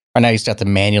nice. Right now, you used to have to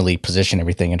manually position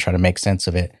everything and try to make sense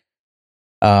of it.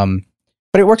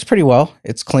 But it works pretty well.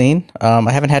 It's clean.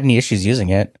 I haven't had any issues using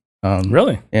it.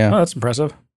 Really? Yeah. Oh, that's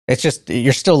impressive. It's just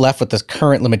you're still left with the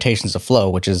current limitations of Flow,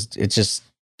 which is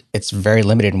it's very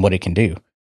limited in what it can do.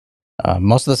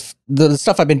 Most of the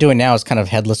stuff I've been doing now is kind of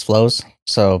headless flows,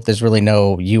 so there's really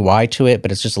no UI to it,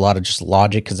 but it's just a lot of just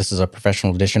logic because this is a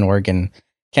professional edition org and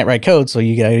can't write code, so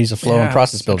you gotta use a flow and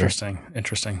process builder.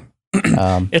 Interesting.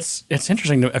 It's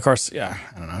interesting. Of course, I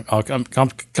don't know.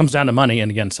 It comes down to money,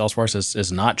 and again, Salesforce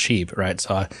is not cheap, right?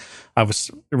 So I was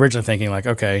originally thinking like,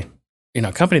 okay,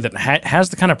 a company that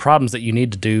has the kind of problems that you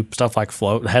need to do stuff like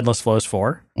headless flows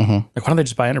for, like why don't they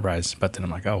just buy Enterprise? But then I'm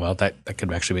like, oh well, that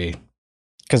could actually be.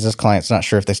 Because this client's not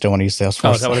sure if they still want to use Salesforce.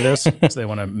 Oh, is that what it is? So they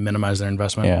want to minimize their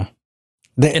investment. Yeah.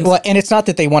 And it's not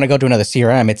that they want to go to another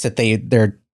CRM. It's that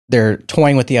they're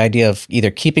toying with the idea of either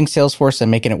keeping Salesforce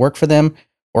and making it work for them,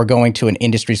 or going to an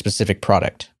industry specific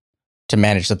product to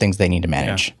manage the things they need to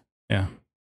manage. Yeah.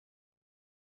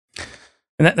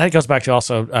 And that goes back to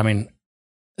also,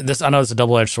 this, I know it's a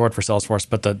double-edged sword for Salesforce,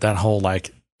 but that whole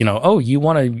you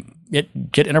want to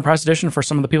get Enterprise Edition for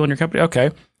some of the people in your company?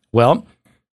 Okay. Well,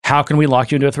 how can we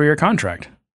lock you into a 3-year contract?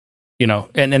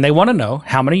 And they want to know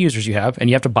how many users you have, and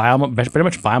you have to pretty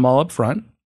much buy them all up front.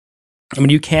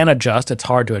 You can adjust. It's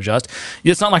hard to adjust.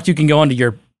 It's not like you can go into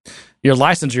your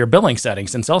license or your billing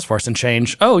settings in Salesforce and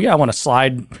change, I want to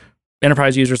slide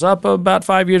Enterprise users up about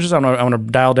 5 users. I want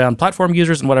to dial down platform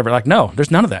users and whatever. Like, no, there's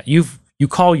none of that. You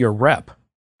call your rep,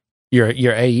 your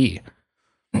AE,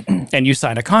 and you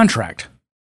sign a contract,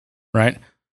 right?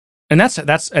 And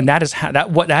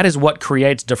that is what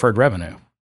creates deferred revenue.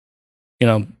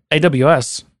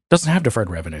 AWS doesn't have deferred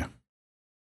revenue.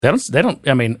 They don't.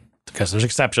 Because there's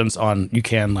exceptions on you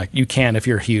can if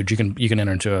you're huge, you can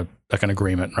enter into an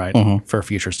agreement, right, for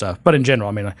future stuff. But in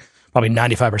general, probably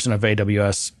 95% of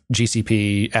AWS,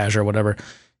 GCP, Azure, whatever,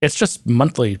 it's just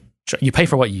monthly. You pay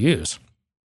for what you use.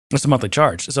 It's a monthly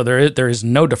charge. So there is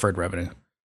no deferred revenue.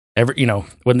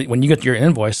 When you get your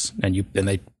invoice and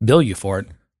they bill you for it,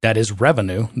 that is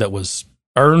revenue that was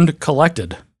earned and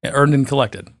collected.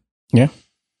 Yeah,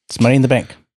 it's money in the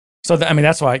bank. So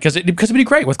that's why, because it'd be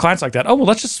great with clients like that. Oh well,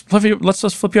 let's just flip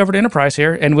you over to Enterprise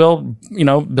here, and we'll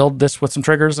build this with some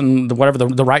triggers and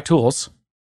the right tools.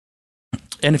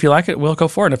 And if you like it, we'll go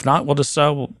for it. If not, we'll just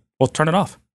we'll turn it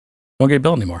off. Won't get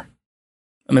billed anymore.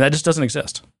 That just doesn't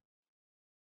exist.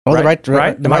 Well, right?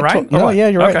 Am I right? Yeah,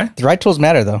 you're right. The right tools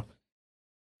matter, though.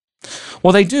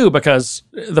 Well, they do, because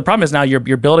the problem is now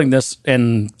you're building this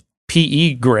in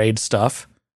PE grade stuff,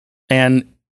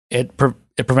 and it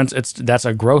prevents that's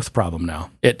a growth problem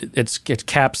now. It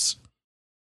caps.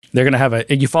 They're going to have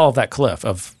you fall off that cliff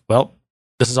of, well,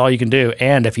 this is all you can do,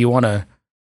 and if you want to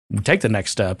take the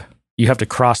next step, you have to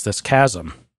cross this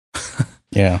chasm.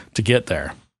 To get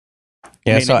there.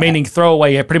 Yeah, meaning throw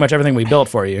away pretty much everything we built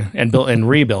for you and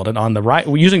rebuild it on the right,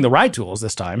 using the right tools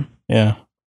this time. Yeah.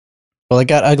 Well, it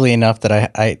got ugly enough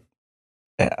that I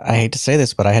hate to say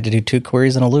this, but I had to do 2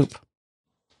 queries in a loop.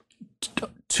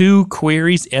 2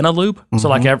 queries in a loop? Mm-hmm. So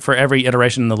like for every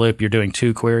iteration in the loop, you're doing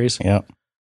 2 queries? Yeah.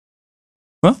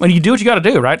 Well, when you do what you got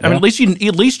to do, right? Yeah. I mean,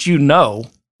 at least you know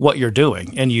what you're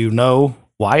doing, and you know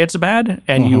why it's bad,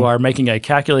 and you are making a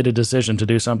calculated decision to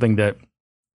do something that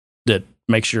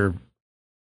makes your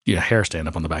hair stand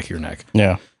up on the back of your neck.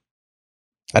 Yeah.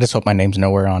 I just hope my name's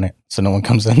nowhere on it, so no one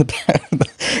comes in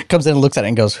comes in and looks at it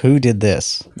and goes, "Who did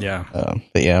this?" Yeah.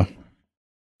 But yeah.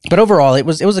 But overall, it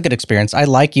was a good experience. I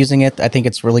like using it. I think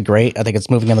it's really great. I think it's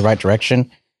moving in the right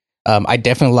direction. I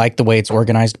definitely like the way it's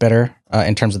organized better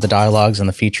in terms of the dialogues and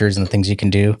the features and the things you can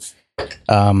do.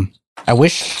 I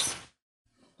wish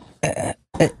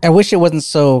it wasn't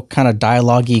so kind of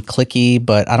dialogue-y, clicky,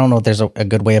 but I don't know if there's a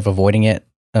good way of avoiding it.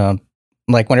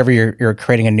 Like whenever you're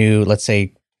creating a new, let's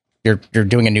say you're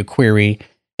doing a new query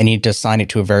and you need to assign it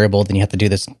to a variable, then you have to do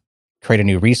this, create a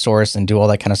new resource and do all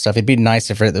that kind of stuff. It'd be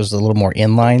nice if it was a little more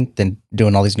inline than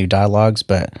doing all these new dialogues,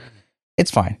 but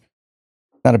it's fine.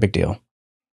 Not a big deal.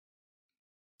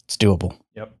 It's doable.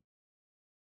 Yep.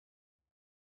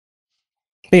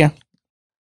 But yeah,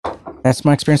 that's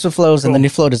my experience with Flows and the new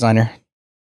Flow Designer.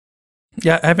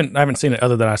 Yeah, I haven't seen it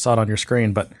other than I saw it on your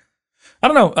screen, but I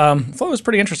don't know. Flow is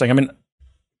pretty interesting. I mean,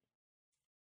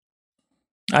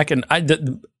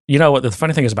 you know what the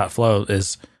funny thing is about Flow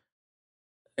is,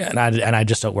 and I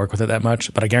just don't work with it that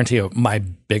much, but I guarantee you my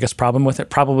biggest problem with it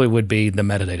probably would be the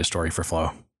metadata story for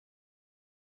Flow.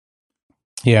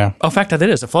 Yeah. Oh, in fact, that it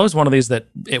is. Flow is one of these that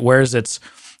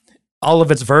all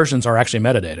of its versions are actually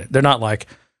metadata. They're not like,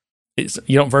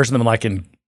 you don't version them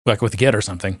like with Git or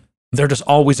something. They're just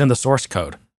always in the source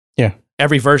code. Yeah.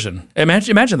 Every version.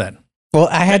 Imagine that. Well,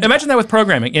 imagine that with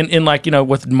programming in like,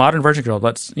 with modern version control.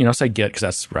 Let's, say Git, because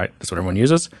that's right. That's what everyone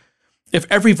uses. If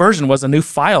every version was a new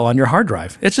file on your hard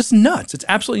drive, it's just nuts. It's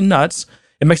absolutely nuts.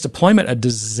 It makes deployment a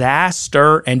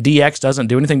disaster, and DX doesn't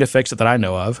do anything to fix it that I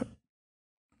know of.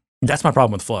 That's my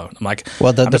problem with Flow. I'm like,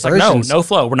 well, the versions, no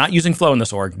Flow. We're not using Flow in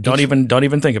this org. Don't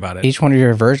even think about it. Each one of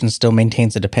your versions still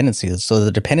maintains a dependency. So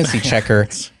the dependency checker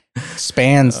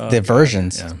spans the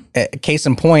versions. Yeah. Case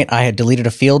in point, I had deleted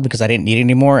a field because I didn't need it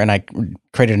anymore, and I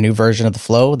created a new version of the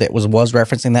Flow that was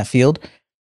referencing that field.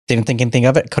 Didn't think anything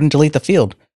of it. Couldn't delete the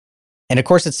field. And of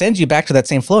course, it sends you back to that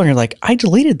same Flow, and you're like, I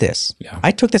deleted this. Yeah.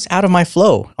 I took this out of my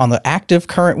Flow on the active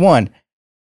current one.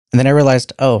 And then I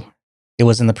realized, it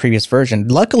was in the previous version.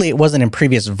 Luckily, it wasn't in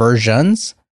previous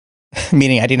versions,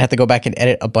 meaning I didn't have to go back and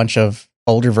edit a bunch of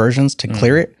older versions to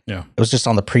clear it. Yeah. It was just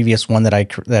on the previous one that I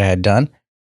had done.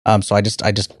 So I just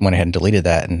went ahead and deleted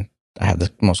that, and I have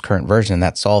the most current version, and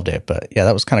that solved it. But yeah,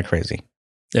 that was kind of crazy.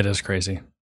 It is crazy.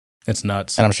 It's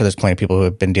nuts. And I'm sure there's plenty of people who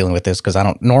have been dealing with this, because I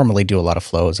don't normally do a lot of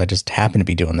flows. I just happen to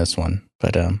be doing this one.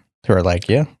 But who are like,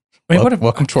 yeah,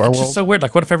 welcome to our world. It's just so weird.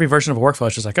 Like, what if every version of a workflow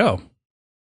is just like,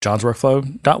 John's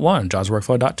workflow.1, John's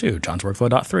workflow.2, John's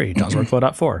workflow.3, John's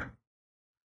workflow.4.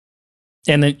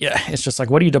 And then, it's just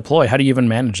like, what do you deploy? How do you even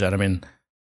manage that? I mean,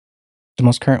 the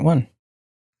most current one.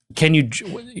 Can you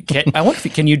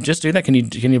just do that? Can you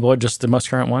deploy just the most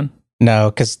current one? No,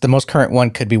 because the most current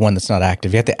one could be one that's not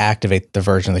active. You have to activate the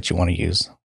version that you want to use.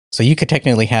 So you could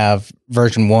technically have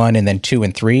version 1 and then 2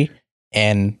 and 3,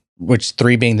 and which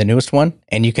 3 being the newest one,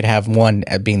 and you could have 1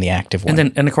 being the active one.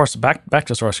 And of course, back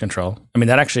to source control. I mean,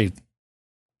 that actually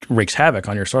wreaks havoc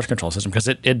on your source control system, because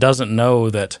it doesn't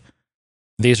know that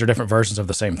these are different versions of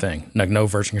the same thing. Like, no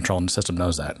version control in the system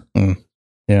knows that.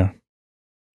 Yeah.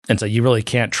 And so you really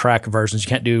can't track versions. You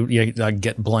can't do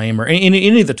Git blame or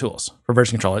any of the tools for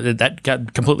version control. That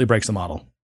completely breaks the model.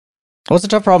 Well, it's a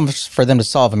tough problem for them to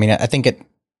solve. I mean, I think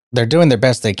they're doing their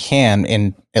best they can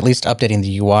in at least updating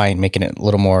the UI and making it a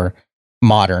little more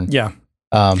modern. Yeah.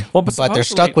 But they're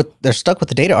stuck with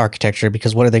the data architecture,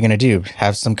 because what are they going to do?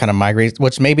 Have some kind of migrate,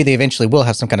 which maybe they eventually will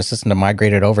have some kind of system to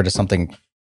migrate it over to something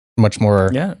much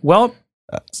more. Yeah. Well,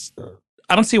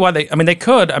 I don't see why they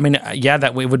could. I mean, yeah,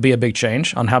 that would be a big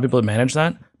change on how people manage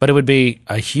that, but it would be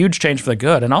a huge change for the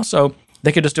good. And also,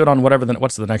 they could just do it on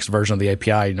what's the next version of the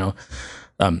API.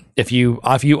 If you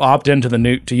opt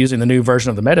into using the new version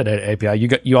of the metadata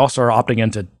API, you also are opting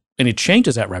into any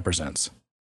changes that represents,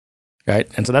 right?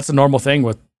 And so that's a normal thing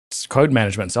with code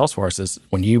management in Salesforce is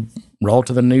when you roll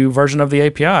to the new version of the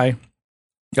API,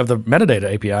 of the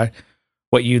metadata API,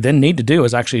 what you then need to do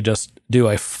is actually just do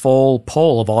a full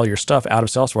pull of all your stuff out of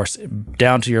Salesforce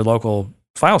down to your local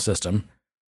file system,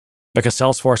 because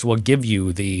Salesforce will give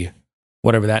you the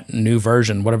whatever that new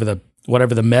version, whatever the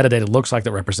metadata looks like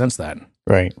that represents that.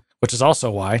 Right. Which is also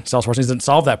why Salesforce needs to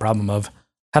solve that problem of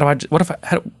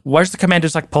where's the command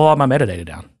just like pull all my metadata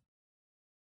down?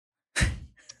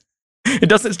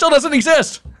 It still doesn't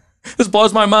exist. This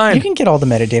blows my mind. You can get all the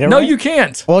metadata. No, right? you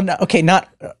can't. Well, no, okay, not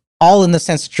all in the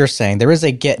sense that you're saying. There is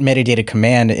a get metadata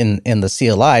command in the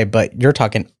CLI, but you're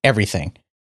talking everything.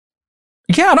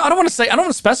 Yeah, I don't want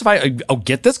to specify. Oh,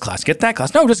 get this class, get that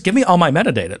class. No, just give me all my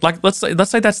metadata. Like let's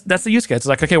say that's the use case. It's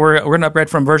like, okay, we're going to upgrade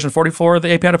from version 44 of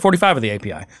the API to 45 of the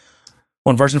API.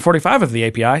 Well, in version 45 of the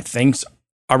API, things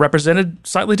are represented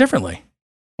slightly differently.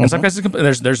 In some cases,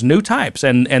 there's new types,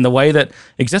 and the way that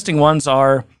existing ones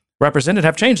are represented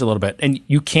have changed a little bit. And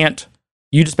you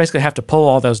just basically have to pull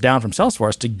all those down from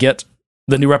Salesforce to get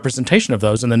the new representation of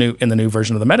those in the new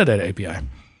version of the metadata API.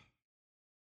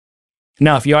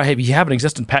 Now, if you have an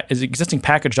existing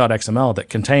package.xml that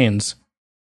contains,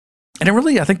 and it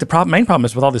really, I think the main problem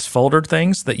is with all these foldered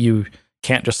things that you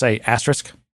can't just say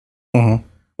asterisk,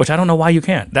 which I don't know why you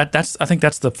can't. I think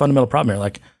that's the fundamental problem here.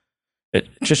 Like, it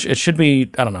should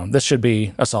be, I don't know, this should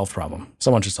be a solved problem.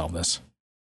 Someone should solve this.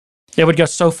 It would go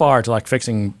so far to like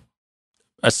fixing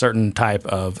a certain class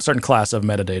of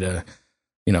metadata,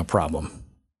 problem.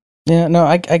 Yeah, no,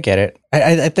 I get it.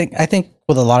 I think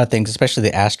with a lot of things, especially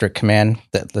the asterisk command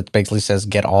that basically says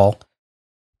get all,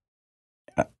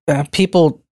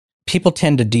 people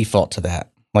tend to default to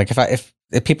that. Like if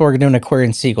people are doing a query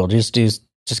in SQL,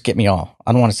 just get me all.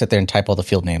 I don't want to sit there and type all the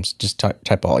field names. Just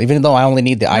type all, even though I only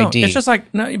need the ID. It's just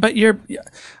like, no, but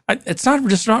it's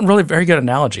not really a very good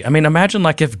analogy. I mean, imagine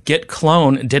like if git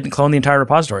clone didn't clone the entire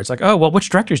repository. It's like, oh, well, which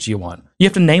directories do you want? You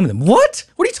have to name them. What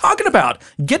are you talking about?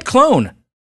 Git clone.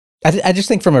 I just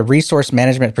think from a resource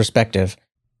management perspective,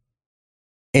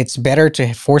 it's better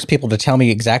to force people to tell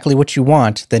me exactly what you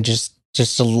want than just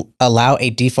to allow a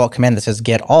default command that says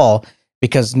get all,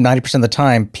 because 90% of the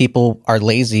time people are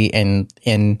lazy and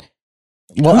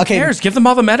well, who cares? Give them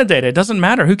all the metadata. It doesn't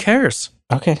matter. Who cares?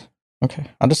 Okay.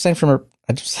 I'm just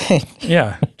saying.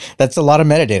 Yeah. That's a lot of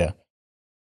metadata.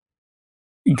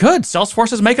 Good.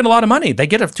 Salesforce is making a lot of money. They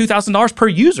get $2,000 per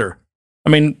user.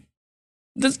 I mean,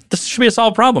 this should be a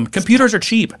solved problem. Computers are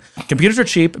cheap.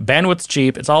 Bandwidth's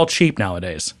cheap. It's all cheap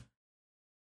nowadays.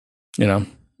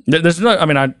 There's no. I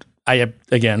mean, I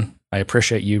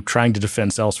appreciate you trying to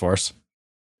defend Salesforce,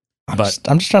 but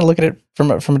I'm just trying to look at it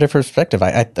from a different perspective.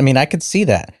 I mean, I could see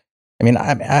that. I mean,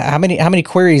 how many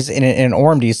queries in an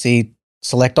ORM do you see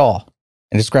select all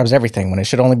and it just grabs everything when it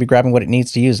should only be grabbing what it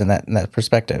needs to use in that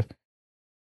perspective,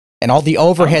 and all the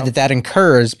overhead that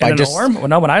incurs by just ORM. Well,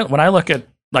 no, when I look at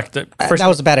like the first, that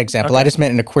was a bad example. Okay. I just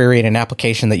meant in a query in an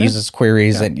application that uses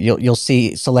queries, and you'll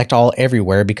see select all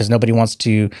everywhere because nobody wants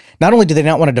to. Not only do they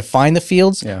not want to define the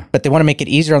fields, but they want to make it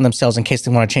easier on themselves in case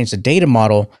they want to change the data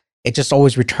model. It just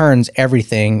always returns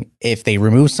everything. If they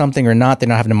remove something or not, they're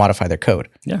not having to modify their code.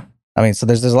 Yeah, I mean, so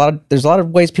there's a lot of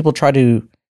ways people try to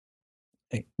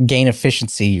gain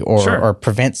efficiency or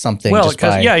prevent something. Well,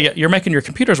 because you're making your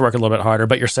computers work a little bit harder,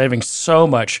 but you're saving so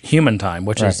much human time,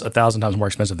 which is 1,000 times more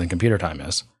expensive than computer time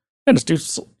is. And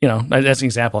just do, that's an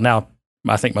example. Now,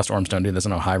 I think most ORMs don't do this. I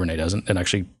know Hibernate doesn't. It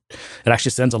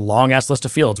actually sends a long ass list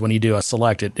of fields when you do a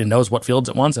select. It knows what fields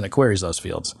it wants and it queries those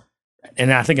fields.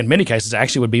 And I think in many cases, it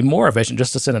actually would be more efficient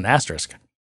just to send an asterisk.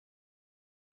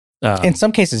 In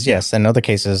some cases, yes. In other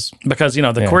cases, because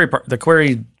the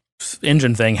query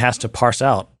engine thing has to parse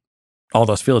out all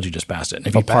those fields you just passed it. And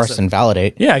if you parse and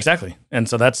validate. Yeah, exactly. And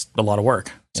so that's a lot of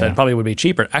work. So it probably would be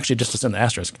cheaper actually just to send the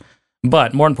asterisk.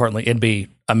 But more importantly, it'd be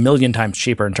 1,000,000 times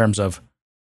cheaper in terms of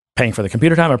paying for the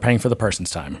computer time or paying for the person's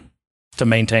time to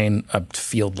maintain a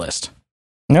field list.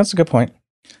 That's a good point.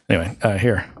 Anyway,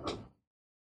 here.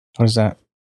 What is that?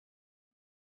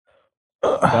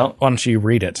 Well, why don't you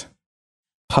read it?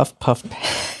 Puff, puff.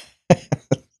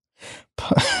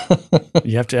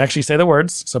 You have to actually say the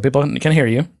words so people can hear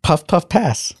you. Puff, puff,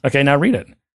 pass. Okay, now read it.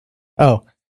 Oh.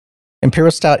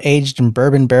 Imperial Stout aged in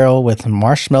bourbon barrel with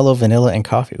marshmallow, vanilla, and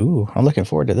coffee. Ooh, I'm looking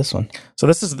forward to this one. So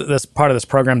this is this part of this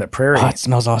program that Prairie... Oh, it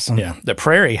smells awesome. Yeah, that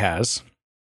Prairie has,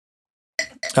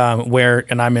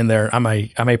 and I'm in there. I'm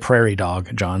a Prairie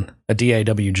dog, John. A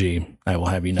DAWG, I will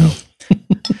have you know.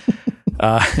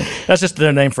 That's just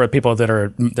their name for people that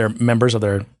are they're members of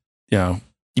their, you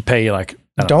pay like...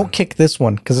 Don't kick this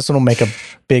one, because this one will make a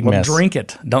big mess. Drink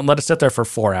it. Don't let it sit there for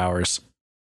 4 hours.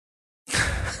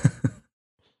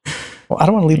 Well, I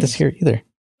don't want to leave this here either.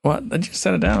 What? Did you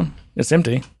set it down? It's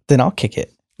empty. Then I'll kick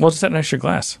it. Well, just set it next to your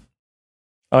glass.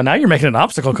 Oh, now you're making an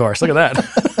obstacle course. Look at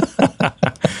that.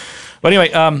 But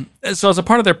anyway, so as a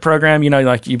part of their program,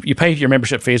 like you pay your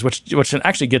membership fees, which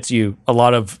actually gets you a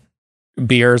lot of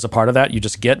beer as a part of that. You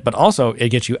just get, but also it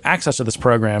gets you access to this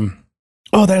program.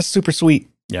 Oh, that's super sweet.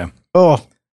 Yeah. Oh,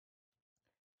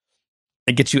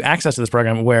 it gets you access to this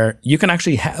program where you can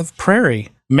actually have Prairie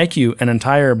make you an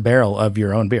entire barrel of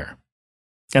your own beer.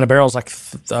 And a barrel is like,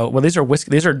 these are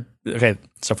whiskey. Okay.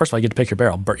 So first of all, you get to pick your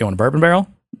barrel. You want a bourbon barrel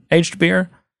aged beer?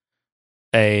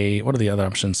 What are the other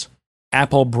options?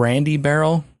 Apple brandy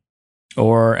barrel,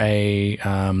 or they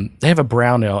have a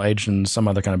brown ale aged in some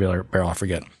other kind of barrel. I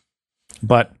forget.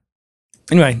 But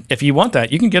anyway, if you want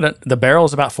that, you can get the barrel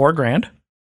is about $4,000.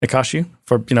 It costs you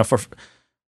for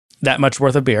that much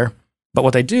worth of beer. But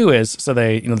what they do is, so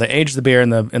they age the beer in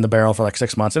the barrel for like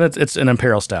 6 months, and it's an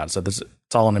imperial stout, so it's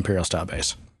all an imperial stout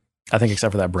base, I think,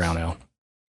 except for that brown ale.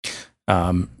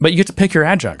 But you get to pick your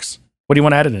adjuncts. What do you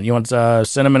want added in? You want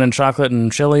cinnamon and chocolate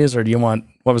and chilies, or do you want,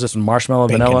 what was this one, marshmallow,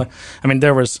 bacon, vanilla? I mean,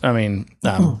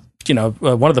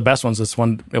 one of the best ones. This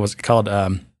one, it was called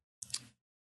what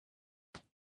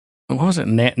was it,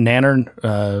 Nanners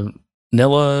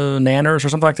or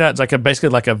something like that. It's like basically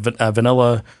like a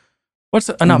vanilla. What's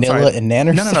the? No, vanilla and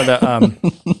Nanners. No.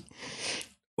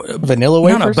 The vanilla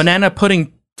wafers. No, banana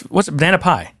pudding. What's it? Banana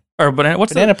pie or banana?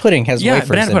 What's banana pudding has wafers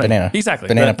banana and banana. Exactly,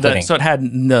 banana pudding. So it had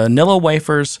vanilla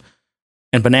wafers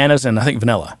and bananas and I think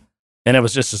vanilla, and it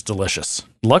was just as delicious.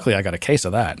 Luckily, I got a case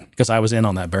of that because I was in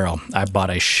on that barrel. I bought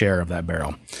a share of that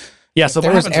barrel. Yeah. So if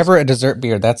there was ever a dessert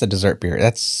beer, that's a dessert beer.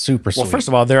 That's super sweet. Well, first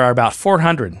of all, there are about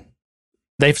 400.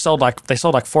 They sold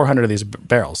like 400 of these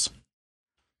barrels.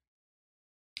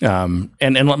 And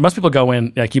most people go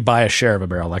in, like you buy a share of a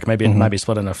barrel, like maybe it might be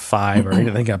split into 5 or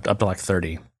I think up to like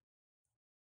 30.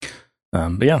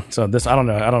 But yeah, so this, I don't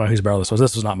know whose barrel this was.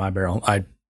 This was not my barrel. I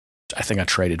think I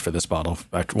traded for this bottle,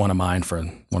 one of mine for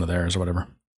one of theirs or whatever.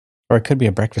 Or it could be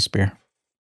a breakfast beer.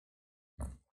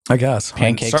 I guess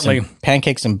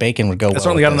pancakes and bacon would go well. It's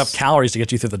certainly got enough calories to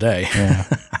get you through the day. Yeah.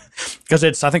 Because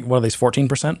it's, I think, what are these,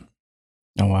 14%?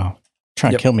 Oh, wow.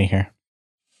 Trying to kill me here.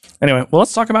 Anyway, well,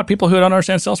 let's talk about people who don't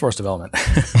understand Salesforce development.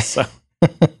 So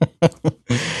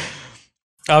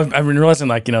I've been realizing,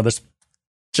 like, there's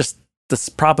just this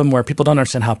problem where people don't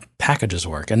understand how packages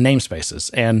work and namespaces.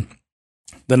 And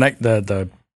the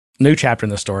new chapter in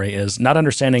the story is not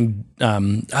understanding, what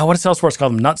does Salesforce call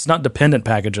them? It's not dependent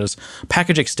packages,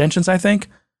 package extensions, I think,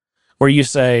 where you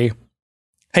say,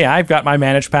 hey, I've got my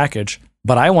managed package,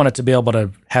 but I want it to be able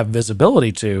to have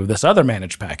visibility to this other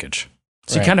managed package.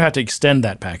 So you kind of have to extend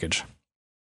that package,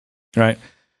 right?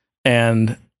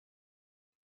 And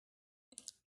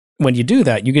when you do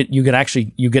that, you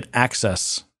get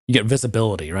access, you get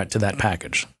visibility, right, to that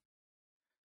package.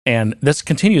 And this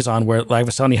continues on where, like I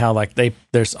was telling you how, like,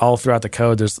 there's all throughout the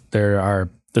code, there's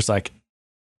like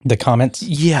the comments.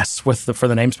 Yes, for the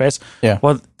namespace. Yeah.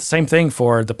 Well, the same thing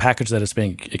for the package that is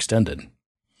being extended.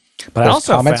 But there's I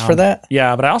also comments for that.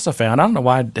 Yeah, but I also found, I don't know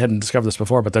why I hadn't discovered this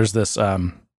before, but there's this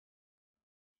kind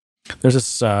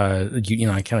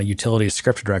of utility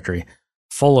script directory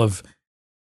full of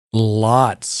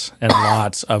lots and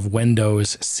lots of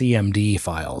Windows CMD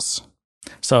files.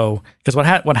 So, because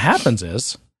what happens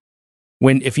is,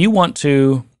 if you want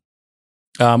to,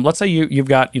 let's say you've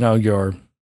got your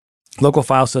local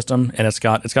file system and it's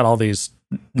got all these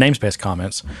namespace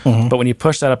comments, but when you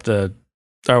push that up to,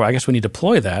 or I guess when you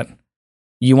deploy that,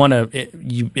 you want to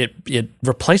it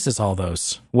replaces all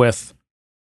those with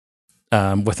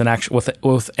a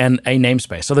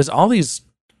namespace. So there's all these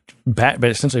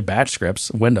essentially batch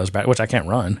scripts, Windows batch, which I can't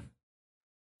run,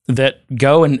 that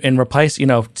go and replace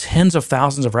tens of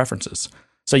thousands of references.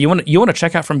 So you want to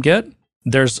check out from Git,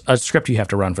 there's a script you have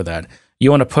to run for that. You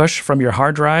want to push from your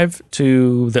hard drive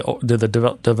to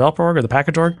the developer org or the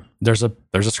package org, there's a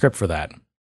script for that.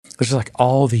 There's just like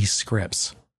all these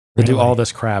scripts that do all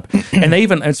this crap. And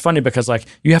it's funny because, like,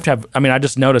 you have to have, I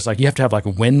just noticed, like, you have to have like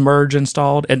WinMerge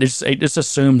installed, and it just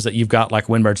assumes that you've got like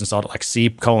WinMerge installed at like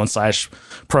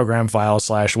C:/program file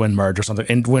 /WinMerge or something,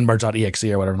 in WinMerge.exe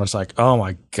or whatever. And it's like, oh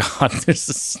my God,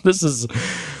 this is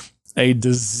a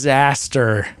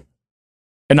disaster.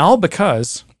 And all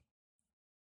because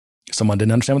someone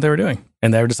didn't understand what they were doing.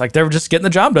 And they were just getting the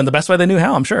job done the best way they knew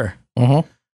how, I'm sure. Mm-hmm.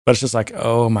 But it's just like,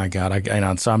 oh my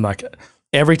God, so I'm like,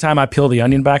 every time I peel the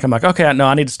onion back, I'm like, okay, no,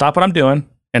 I need to stop what I'm doing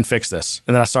and fix this.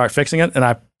 And then I start fixing it, and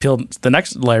I peel the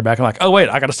next layer back. I'm like, oh wait,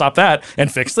 I got to stop that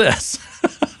and fix this.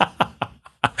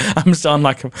 I'm still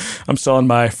in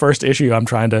my first issue. I'm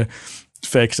trying to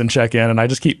fix and check in, and I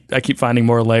keep finding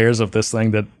more layers of this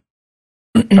thing that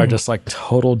are just like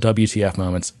total WTF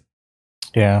moments.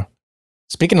 Yeah.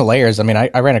 Speaking of layers, I mean,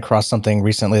 I ran across something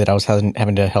recently that I was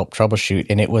having to help troubleshoot,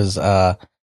 and it was the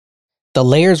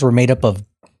layers were made up of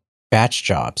batch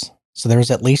jobs. So there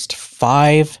was at least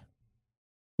 5,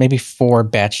 maybe 4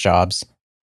 batch jobs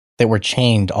that were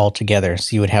chained all together.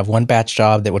 So you would have one batch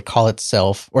job that would call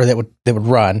itself, or that would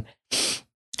run.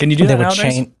 Can you do that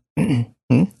nowadays?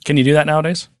 Can you do that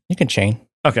nowadays? You can chain.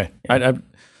 Okay. I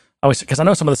always, because I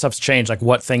know some of the stuff's changed, like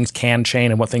what things can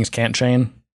chain and what things can't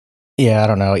chain. Yeah, I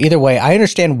don't know. Either way, I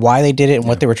understand why they did it and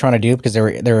what they were trying to do, because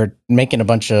they were making a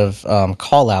bunch of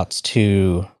call outs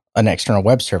to an external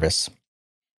web service.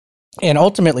 And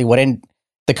ultimately,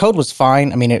 the code was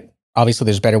fine. I mean, obviously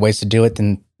there's better ways to do it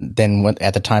than what,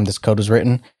 at the time this code was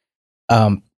written.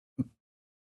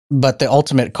 But the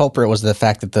ultimate culprit was the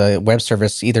fact that the web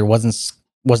service either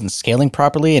wasn't scaling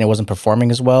properly and it wasn't performing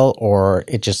as well, or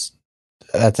it just,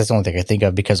 that's the only thing I think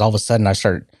of, because all of a sudden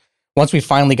once we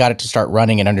finally got it to start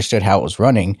running and understood how it was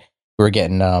running, we were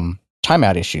getting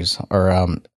timeout issues, or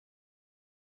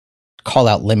call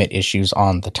out limit issues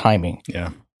on the timing.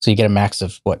 Yeah. So you get a max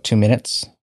of 2 minutes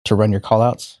to run your call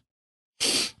outs.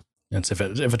 That's if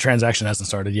a transaction hasn't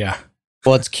started. Yeah.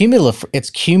 Well, it's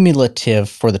cumulative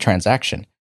for the transaction.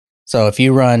 So if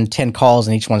you run 10 calls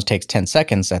and each one takes 10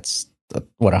 seconds, that's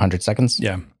 100 seconds?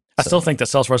 Yeah. I still think that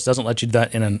Salesforce doesn't let you do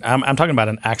that I'm talking about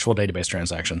an actual database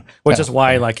transaction, which is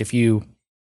why, like, if you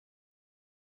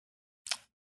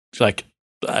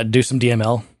do some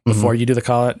DML before you do the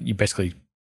call out, you basically,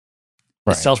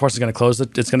 Salesforce is going to close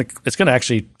it. It's going to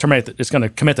actually terminate. It's going to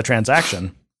commit the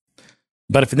transaction.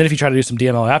 But if you try to do some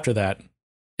DML after that,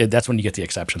 that's when you get the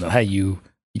exception that, hey, you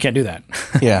can't do that.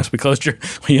 Yeah.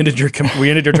 we ended your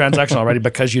transaction already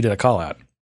because you did a call out.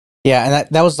 Yeah, and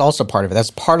that was also part of it.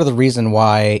 That's part of the reason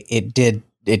why it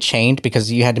chained,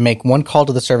 because you had to make one call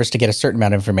to the service to get a certain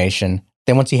amount of information.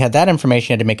 Then once you had that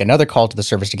information, you had to make another call to the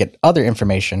service to get other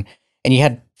information, and you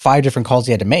had 5 different calls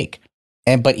you had to make.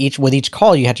 But with each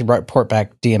call, you had to report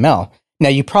back DML. Now,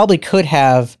 you probably could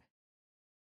have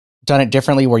done it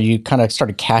differently, where you kind of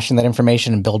started caching that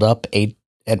information and build up a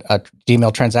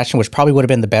DML transaction, which probably would have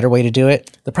been the better way to do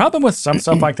it. The problem with some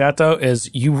stuff like that, though, is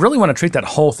you really want to treat that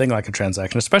whole thing like a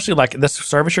transaction, especially like this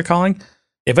service you're calling.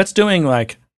 If it's doing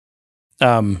like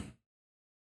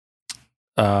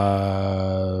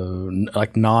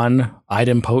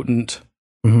non-idempotent,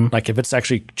 like if it's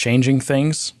actually changing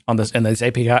things on this and these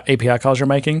API calls you're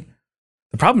making,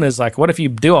 the problem is, like, what if you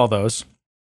do all those?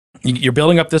 You're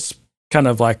building up this kind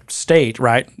of like state,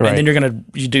 right? And then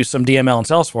you do some DML in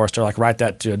Salesforce to like write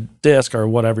that to a disk or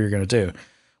whatever you're going to do.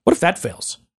 What if that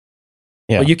fails?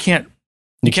 Yeah. Well, you can't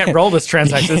roll this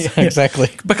transaction. Exactly.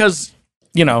 Because,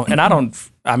 and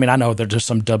I know there's just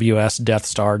some WS Death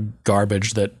Star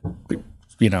garbage that,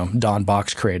 Don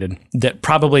Box created that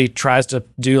probably tries to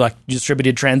do like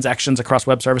distributed transactions across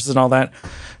web services and all that.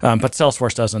 But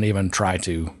Salesforce doesn't even try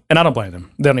to, and I don't blame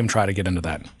them. They don't even try to get into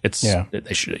that.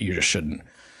 You just shouldn't.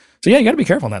 So yeah, you got to be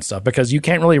careful on that stuff, because you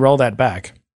can't really roll that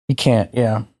back. You can't,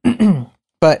 yeah.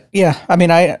 But yeah, I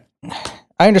mean, I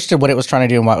understood what it was trying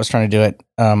to do and why it was trying to do it.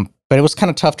 But it was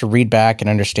kind of tough to read back and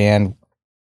understand.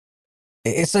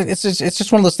 It's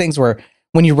just one of those things where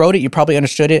when you wrote it, you probably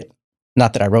understood it.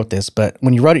 Not that I wrote this, but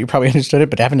when you wrote it, you probably understood it.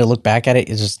 But having to look back at it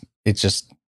it's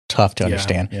just tough to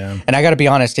understand. Yeah. And I got to be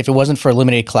honest, if it wasn't for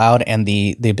Illuminated Cloud and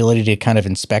the ability to kind of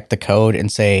inspect the code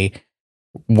and say,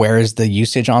 where is the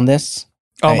usage on this?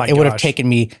 It would have taken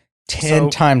me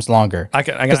 10 times longer.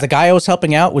 Because the guy I was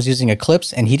helping out was using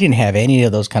Eclipse, and he didn't have any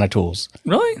of those kind of tools.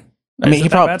 Really? I mean, he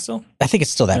probably bad still? I think it's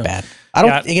still that bad. I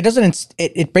don't. It doesn't.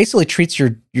 It basically treats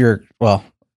your. Well,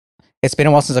 it's been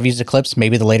a while since I've used Eclipse.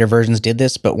 Maybe the later versions did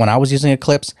this, but when I was using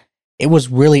Eclipse, it was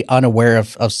really unaware of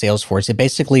Salesforce. It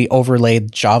basically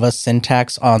overlaid Java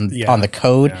syntax on the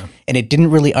code, and it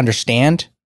didn't really understand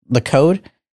the code.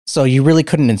 So you really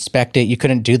couldn't inspect it. You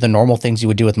couldn't do the normal things you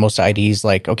would do with most IDs,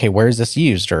 like, okay, where is this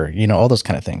used, or all those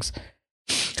kind of things.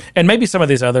 And maybe some of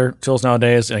these other tools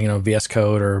nowadays, VS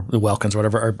Code or the Welkins or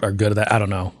whatever, are good at that. I don't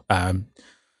know.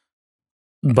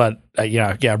 But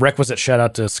requisite shout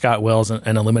out to Scott Wells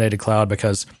and Illuminated Cloud,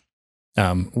 because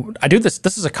I do this.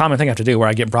 This is a common thing I have to do, where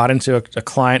I get brought into a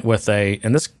client with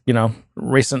in this,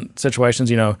 recent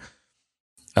situations,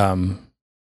 I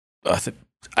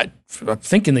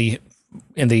think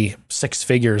in the 6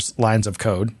 figures lines of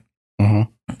code, and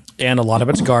a lot of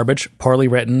it's garbage, poorly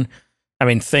written. I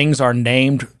mean, things are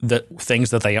named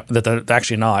things that they're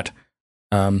actually not.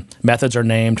 Methods are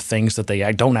named things that they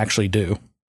don't actually do.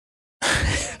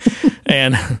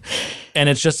 And And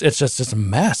it's just a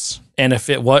mess. And if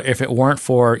it weren't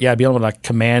for being able to like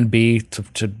Command B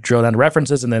to drill down to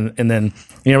references, and then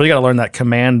you really got to learn that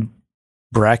command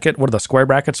bracket. What are the square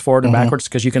brackets forward and backwards?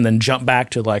 Because you can then jump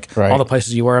back to like all the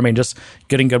places you were. I mean, just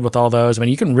getting good with all those. I mean,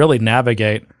 you can really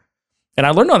navigate. And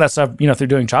I learned all that stuff, through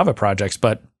doing Java projects.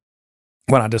 But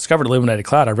when I discovered Illuminated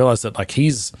Cloud, I realized that like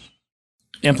he's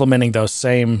implementing those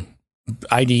same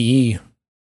IDE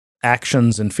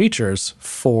actions and features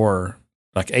for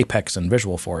like Apex and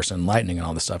Visual Force and Lightning and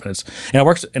all this stuff. And it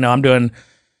works. I'm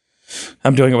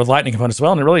doing it with Lightning components as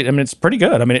well. And it really, it's pretty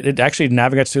good. I mean, it actually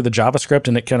navigates through the JavaScript,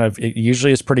 and it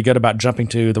usually is pretty good about jumping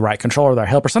to the right controller, the right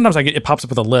helper. Sometimes it pops up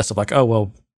with a list of like, oh,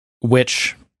 well,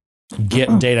 which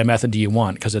get data method do you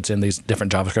want? Because it's in these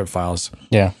different JavaScript files.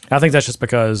 Yeah. And I think that's just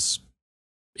because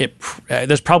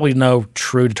there's probably no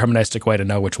true deterministic way to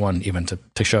know which one even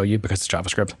to show you, because it's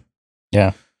JavaScript.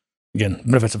 Yeah. Again,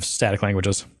 benefits of static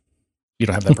languages. You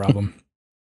don't have that problem.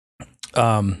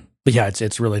 But yeah,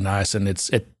 it's really nice, and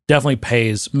it definitely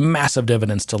pays massive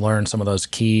dividends to learn some of those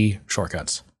key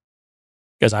shortcuts,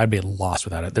 because I'd be lost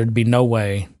without it. There'd be no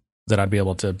way that I'd be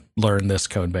able to learn this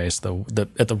code base the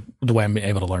way I'm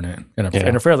able to learn it in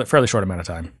a fairly short amount of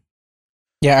time.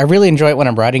 Yeah, I really enjoy it when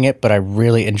I'm writing it, but I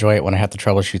really enjoy it when I have to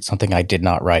troubleshoot something I did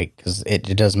not write, because it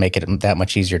does make it that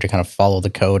much easier to kind of follow the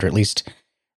code, or at least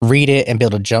read it and be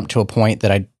able to jump to a point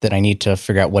that I need to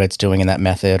figure out what it's doing in that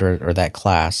method or that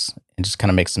class, and just kind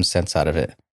of make some sense out of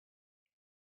it.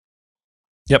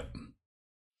 Yep.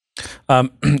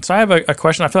 So I have a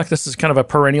question. I feel like this is kind of a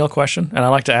perennial question, and I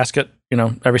like to ask it,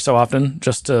 every so often,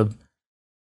 just to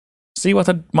see what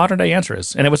the modern day answer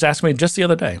is. And it was asked me just the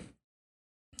other day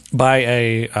by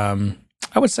a,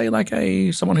 I would say like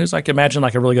someone who's like, imagine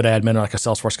like a really good admin or like a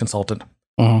Salesforce consultant.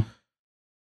 Mm-hmm.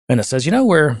 And it says,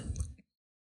 we're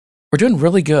doing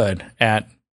really good at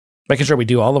making sure we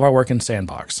do all of our work in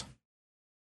Sandbox.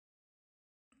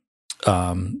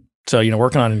 So,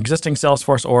 working on an existing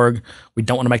Salesforce org, we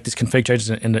don't want to make these config changes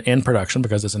in production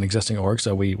because it's an existing org.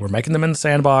 So we're making them in the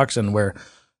Sandbox, and we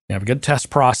have a good test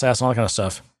process and all that kind of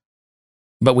stuff.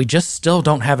 But we just still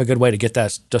don't have a good way to get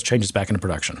those changes back into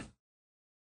production.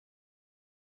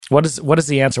 What is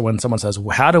the answer when someone says,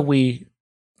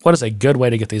 what is a good way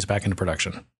to get these back into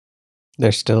production?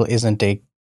 There still isn't a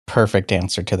perfect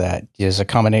answer to that. There's a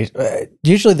combination.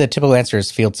 Usually the typical answer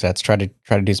is field sets. Try to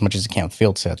do as much as you can with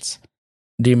field sets.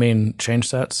 Do you mean change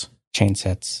sets? Chain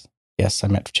sets. Yes, I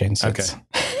meant chain sets.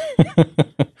 Okay.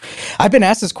 I've been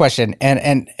asked this question,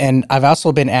 and I've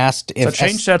also been asked if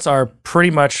change sets are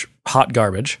pretty much hot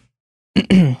garbage.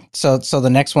 So the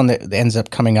next one that ends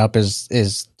up coming up is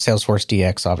Salesforce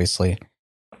DX, obviously.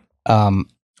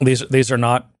 These are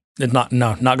not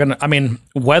gonna. I mean,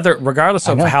 regardless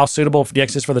of how suitable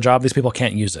DX is for the job, these people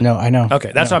can't use it. No, I know.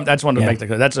 Okay, that's what I just wanted to make that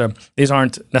clear. These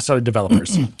aren't necessarily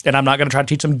developers, and I'm not going to try to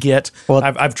teach them Git. Well,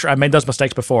 I've made those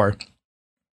mistakes before,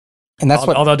 and that's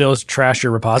all they'll do is trash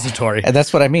your repository. And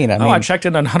that's what I mean. I checked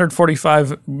in on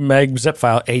 145 meg zip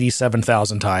file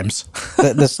 87,000 times.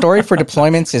 the story for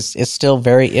deployments is still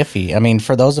very iffy. I mean,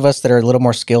 for those of us that are a little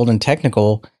more skilled and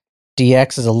technical,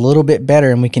 DX is a little bit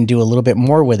better, and we can do a little bit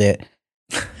more with it.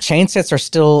 Chain sets are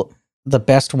still the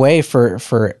best way for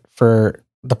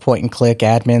the point and click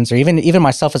admins, or even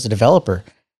myself as a developer.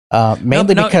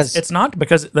 Mainly because it's not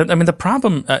because the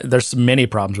problem. There's many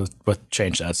problems with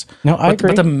change sets. No, I agree.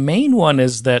 But the main one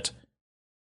is that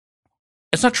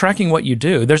it's not tracking what you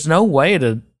do. There's no way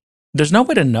to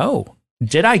know.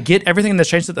 Did I get everything in the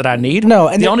change set that I need? No,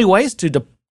 and the only way is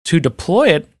to deploy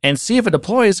it and see if it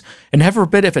deploys. And heaven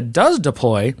forbid if it does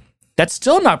deploy, that's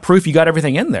still not proof you got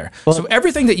everything in there. Well, so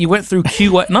everything that you went through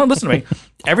QA, no, listen to me.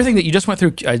 Everything that you just went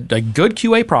through a good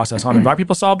QA process on, and our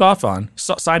people signed off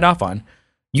on,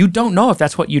 you don't know if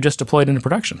that's what you just deployed into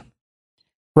production.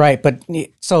 Right, but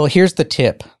so here's the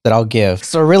tip that I'll give.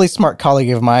 So a really smart colleague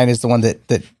of mine is the one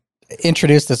that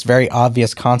introduced this very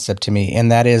obvious concept to me,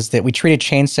 and that is that we treated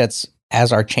change sets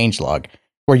as our change log,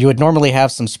 where you would normally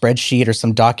have some spreadsheet or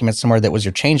some document somewhere that was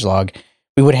your change log.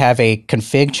 We would have a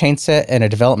config chain set and a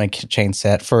development chain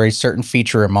set for a certain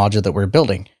feature or module that we're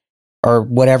building, or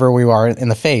whatever we are in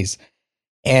the phase.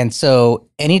 And so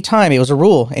anytime, it was a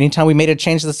rule, anytime we made a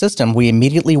change to the system, we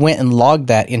immediately went and logged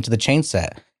that into the chain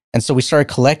set. And so we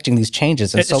started collecting these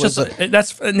changes. And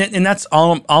that's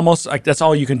almost like that's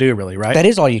all you can do, really, right? That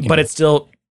is all you can do. But it's still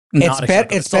not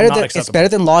acceptable. It's better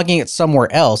than logging it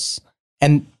somewhere else.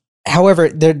 And however,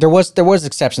 there was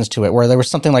exceptions to it, where there was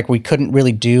something like we couldn't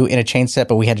really do in a chain set,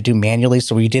 but we had to do manually.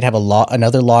 So we did have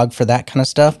another log for that kind of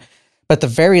stuff. But at the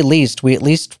very least, we at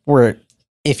least were,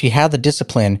 if you have the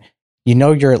discipline,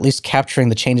 you're at least capturing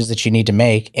the changes that you need to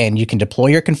make, and you can deploy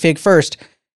your config first.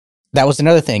 that was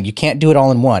another thing. You can't do it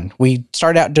all in one. We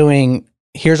started out doing,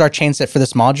 here's our chain set for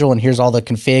this module, and here's all the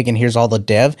config, and here's all the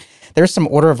dev. There's some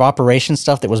order of operation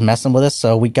stuff that was messing with us.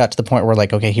 So we got to the point where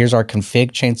like, okay, here's our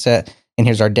config chain set, and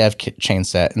here's our dev chain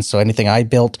set. And so anything I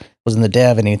built was in the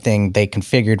dev, and anything they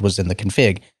configured was in the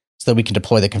config. So that we can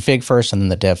deploy the config first and then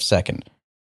the dev second.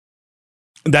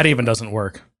 That even doesn't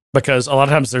work because a lot of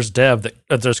times there's dev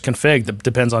there's config that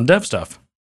depends on dev stuff.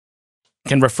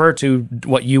 Can refer to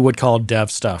what you would call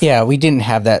dev stuff. Yeah, we didn't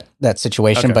have that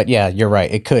situation, but yeah, you're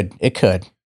right. It could,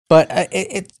 but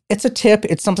it's a tip.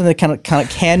 It's something that kind of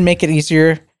can make it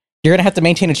easier. You're gonna have to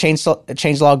maintain a change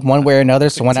log one way or another.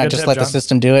 So why not just let the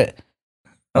system do it?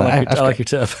 I like your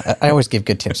tip. I always give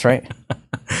good tips, right?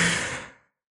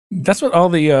 That's what all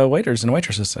the waiters and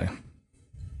waitresses say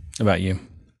about you.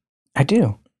 I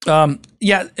do.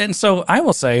 Yeah, and so I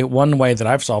will say one way that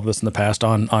I've solved this in the past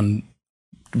on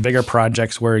bigger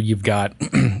projects where you've got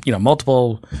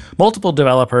multiple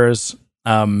developers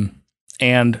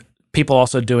and people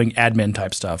also doing admin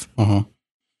type stuff. Mm-hmm.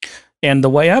 And the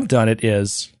way I've done it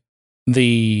is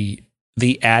the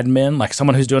admin, like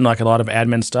someone who's doing like a lot of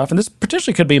admin stuff, and this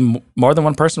potentially could be more than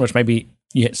one person, which may be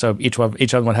so each of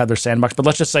them would have their sandbox. But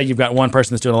let's just say you've got one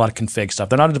person that's doing a lot of config stuff.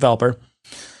 They're not a developer.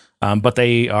 But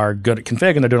they are good at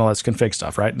config and they're doing all this config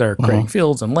stuff, right? They're creating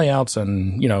fields and layouts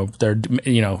and, they're,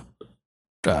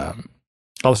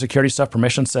 all the security stuff,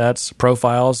 permission sets,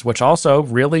 profiles, which also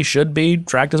really should be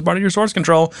tracked as part of your source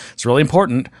control. It's really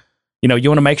important. You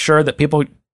want to make sure that people,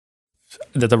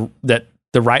 that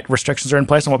the right restrictions are in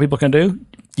place on what people can do.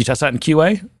 You test that in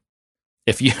QA.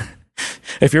 If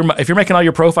you're making all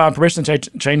your profile and permission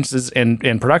changes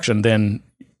in production, then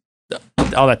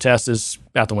all that test is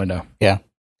out the window. Yeah.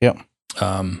 Yep.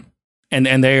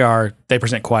 And they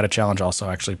present quite a challenge also,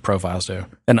 actually, profiles do.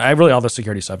 And all the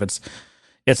security stuff,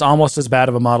 it's almost as bad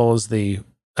of a model as the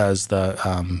what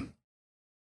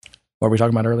were we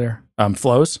talking about earlier?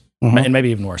 Flows, and maybe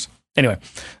even worse. Anyway,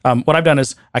 what I've done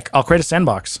is I'll create a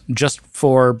sandbox just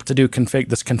to do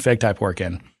config type work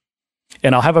in.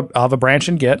 And I'll have a branch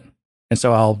in Git. And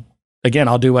so I'll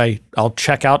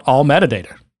check out all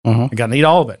metadata. I gotta need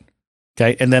all of it.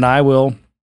 Okay. And then I will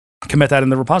commit that in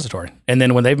the repository. And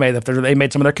then when they made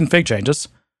some of their config changes,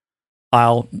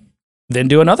 I'll then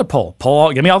do another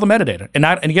pull, give me all the metadata. And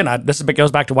again, this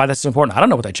goes back to why this is important. I don't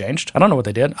know what they changed. I don't know what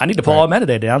they did. I need to pull all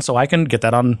metadata down so I can get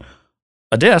that on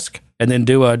a disk and then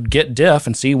do a git diff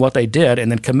and see what they did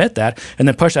and then commit that and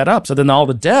then push that up. So then all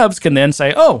the devs can then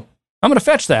say, oh, I'm going to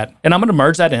fetch that and I'm going to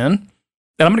merge that in and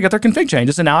I'm going to get their config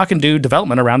changes. And now I can do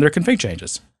development around their config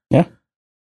changes. Yeah.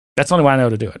 That's the only way I know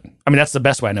to do it. I mean, that's the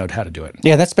best way I know how to do it.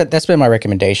 Yeah, that's been my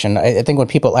recommendation. I think when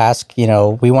people ask,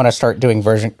 we want to start doing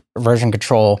version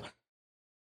control,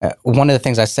 one of the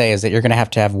things I say is that you're going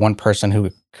to have one person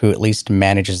who at least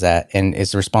manages that and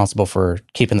is responsible for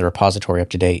keeping the repository up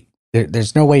to date.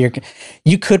 There's no way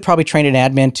you could probably train an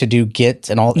admin to do Git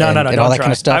and all all that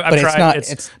kind of stuff, but it's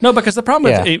not. No, because the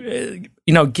problem is,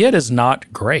 Git is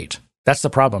not great. That's the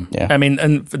problem. Yeah. I mean,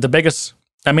 and the biggest.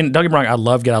 I mean, don't get me wrong. I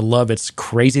love Git. I love its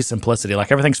crazy simplicity.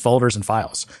 Like everything's folders and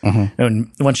files.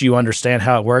 And once you understand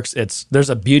how it works, there's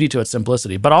a beauty to its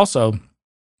simplicity. But also,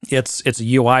 its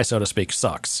UI, so to speak,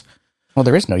 sucks. Well,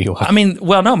 there is no UI. I mean,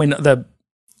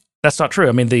 that's not true.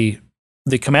 I mean, the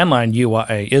command line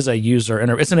UI is a user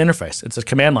it's an interface. It's a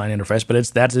command line interface, but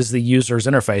that is the user's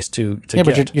interface to Git.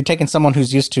 But you're taking someone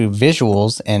who's used to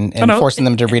visuals and forcing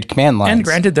them to read command lines. And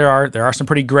granted, there are some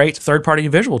pretty great third-party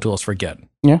visual tools for Git.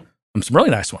 Yeah. Some really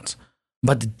nice ones,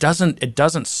 but it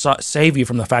doesn't save you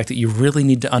from the fact that you really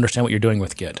need to understand what you're doing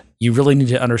with Git. You really need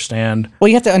to understand. Well,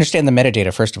 you have to understand the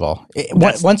metadata first of all.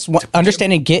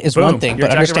 Understanding Git is one thing, but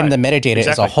understanding the metadata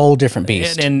is a whole different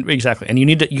beast. And exactly, and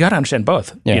you got to understand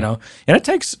both. Yeah. And it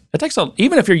takes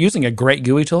even if you're using a great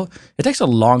GUI tool, it takes a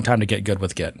long time to get good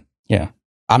with Git. Yeah,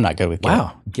 I'm not good with Git.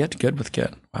 Wow, get good with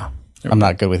Git. Wow, I'm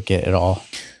not good with Git at all.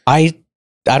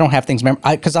 I don't have things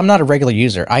because I'm not a regular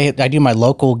user. I do my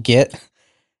local Git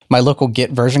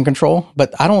version control,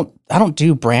 but I don't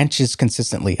do branches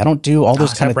consistently. I don't do all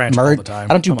those kind of merge. I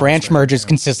don't do branch merges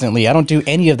consistently. I don't do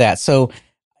any of that. So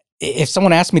if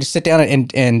someone asked me to sit down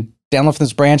and download from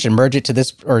this branch and merge it to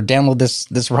this, or download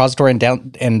this repository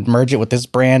and merge it with this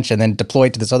branch and then deploy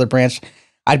it to this other branch,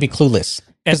 I'd be clueless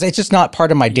because it's just not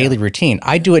part of my daily routine.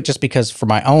 I do it just because for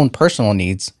my own personal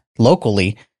needs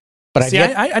locally. But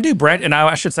I do branch, and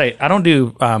I should say I don't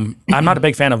do. I'm not a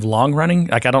big fan of long running.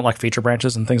 Like I don't like feature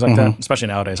branches and things like that, especially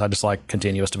nowadays. I just like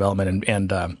continuous development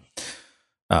and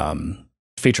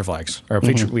feature flags or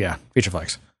feature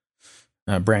flags.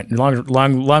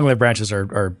 Long lived branches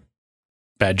are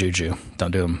bad juju.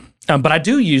 Don't do them. But I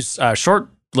do use short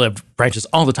short-lived branches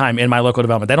all the time in my local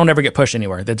development. They don't ever get pushed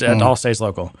anywhere. It all stays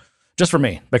local, just for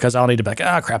me, because I'll need to be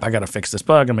like, crap, I got to fix this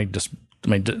bug. Let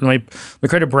me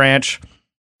create a branch,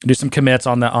 do some commits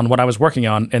on what I was working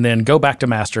on, and then go back to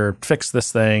master, fix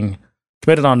this thing,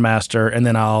 commit it on master, and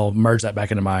then I'll merge that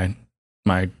back into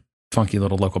my funky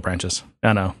little local branches.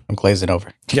 I know. I'm glazing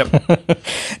over. Yep.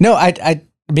 No,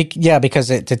 because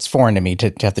it's foreign to me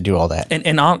to have to do all that.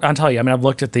 And I'll tell you, I mean, I've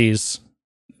looked at these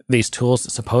tools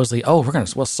that supposedly,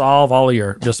 we'll solve all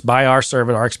of just buy our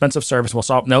service, our expensive service. We'll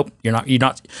solve. Nope,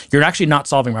 you're actually not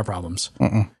solving my problems.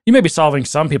 Mm-mm. You may be solving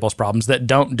some people's problems that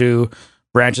don't do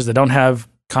branches, that don't have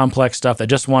complex stuff, that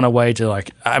just want a way to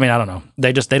I don't know.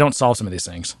 They don't solve some of these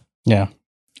things. Yeah.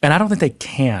 And I don't think they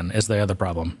can is the other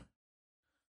problem.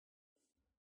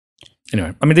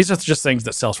 Anyway, I mean, these are just things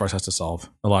that Salesforce has to solve,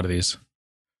 a lot of these.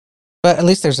 But at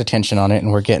least there's attention on it,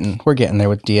 and we're getting there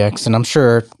with DX. And I'm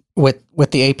sure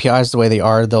with the APIs the way they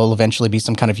are, there'll eventually be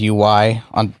some kind of UI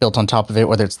built on top of it,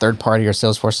 whether it's third party or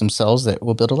Salesforce themselves, that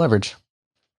will build a leverage.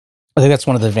 I think that's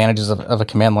one of the advantages of a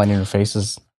command line interface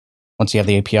is once you have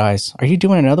the APIs. Are you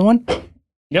doing another one?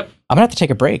 Yep. I'm gonna have to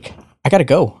take a break. I gotta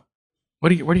go. Where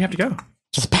do you have to go?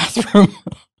 To the bathroom.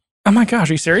 Oh my gosh,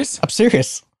 are you serious? I'm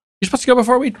serious. You're supposed to go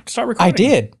before we start recording. I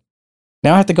did.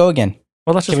 Now I have to go again.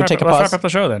 Well, let's wrap up the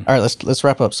show then. All right, let's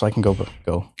wrap up so I can go.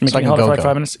 So I can hold it for like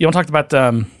 5 minutes. You want to talk about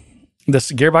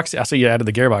this Gearbox? I see you added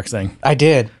the Gearbox thing. I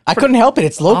did. I couldn't help it.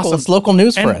 It's local. Awesome. It's local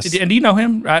news for us. And do you know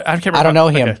him? I can't remember. I don't know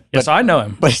him. Okay. Yes, I know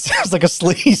him. But he sounds like a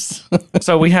sleaze.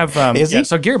 So we have. Is he?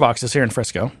 So Gearbox is here in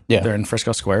Frisco. Yeah. They're in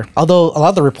Frisco Square. Although a lot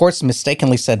of the reports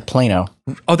mistakenly said Plano.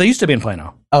 Oh, they used to be in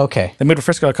Plano. Oh, okay. They moved to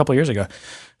Frisco a couple of years ago.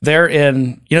 They're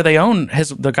in, they own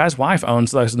the guy's wife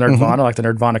owns those Nerdvana, like the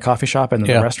Nerdvana coffee shop and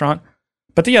the restaurant.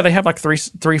 But they have like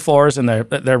three floors, and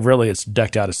they're really, it's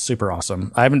decked out. It's super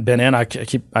awesome. I haven't been in. I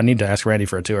need to ask Randy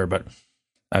for a tour, but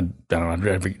I don't know. I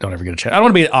don't ever get a chance. I don't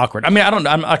want to be awkward. I mean,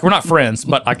 I'm like, we're not friends,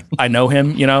 but like I know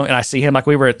him, and I see him. Like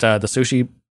we were at the sushi,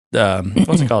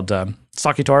 what's it called?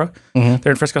 Saki Toro. Mm-hmm.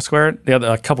 They're in Frisco Square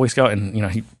a couple weeks ago, and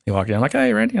he walked in like,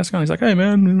 "Hey, Randy, how's it going?" He's like, "Hey,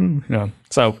 man,"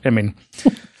 So I mean.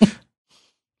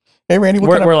 Hey Randy,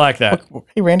 we're like that.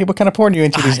 Hey Randy, what kind of porn are you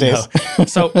into these days?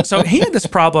 So he had this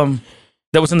problem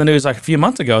that was in the news like a few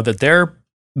months ago that they're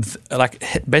like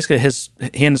basically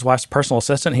he and his wife's personal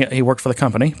assistant. He worked for the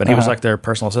company, but he was like their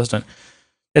personal assistant.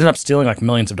 Ended up stealing like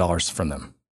millions of dollars from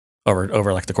them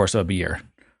over like the course of a year.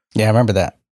 Yeah, I remember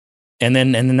that. And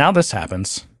then now this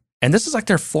happens, and this is like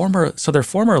their former.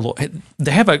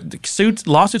 They have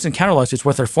lawsuits and counter lawsuits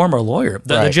with their former lawyer,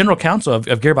 the general counsel of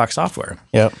Gearbox Software.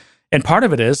 Yep. And part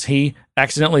of it is he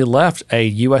accidentally left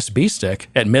a USB stick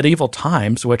at medieval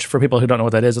times, which for people who don't know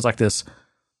what that is, it's like this.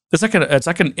 It's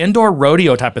like an indoor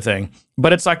rodeo type of thing,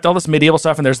 but it's like all this medieval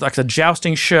stuff, and there's like a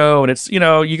jousting show, and it's you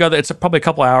go there, it's probably a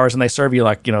couple hours, and they serve you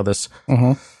like this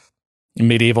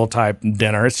medieval type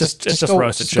dinner. It's just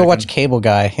roasted chicken. Go watch Cable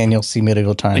Guy, and you'll see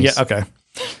medieval times. Yeah, okay.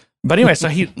 But anyway, so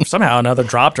he somehow or another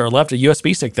dropped or left a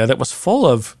USB stick there that was full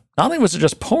of, not only was it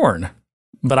just porn,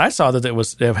 but I saw that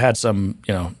it had some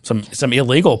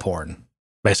illegal porn,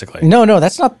 basically. No,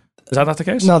 that's not. Is that not the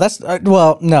case? No, that's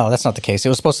no, that's not the case.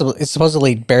 It's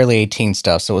supposedly barely 18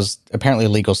 stuff, so it was apparently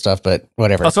illegal stuff, but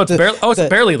whatever. Oh, so it's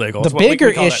barely legal.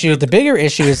 The bigger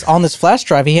issue is on this flash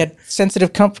drive. He had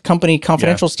sensitive company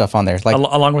confidential stuff on there, like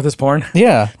along with his porn.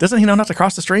 Yeah, doesn't he know not to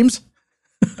cross the streams?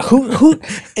 Who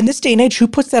in this day and age, who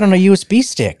puts that on a USB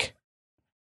stick?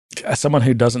 Someone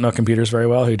who doesn't know computers very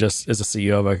well, who just is a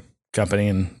CEO of a company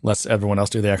and lets everyone else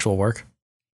do the actual work.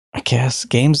 I guess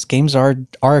games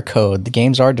are code. The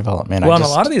games are development. Well, and a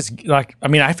lot of these, I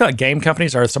feel like game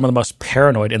companies are some of the most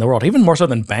paranoid in the world, even more so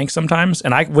than banks sometimes.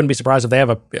 And I wouldn't be surprised if they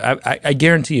have I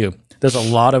guarantee you, there's a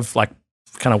lot of like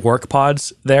kind of work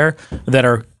pods there that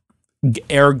are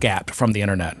air gapped from the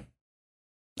internet.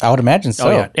 I would imagine so.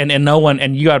 Oh, yeah. And no one,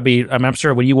 and you gotta be, I'm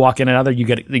sure when you walk in and out there, you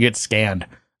get scanned.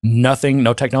 Nothing,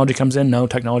 no technology comes in, no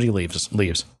technology leaves.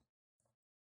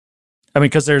 I mean,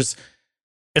 because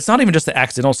it's not even just the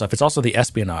accidental stuff; it's also the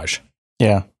espionage.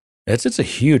 Yeah, it's a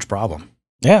huge problem.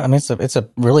 Yeah, I mean, it's a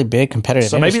really big competitive.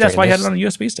 So maybe that's why he had it on a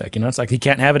USB stick. It's like he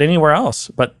can't have it anywhere else.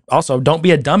 But also, don't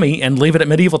be a dummy and leave it at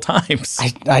medieval times.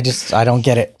 I don't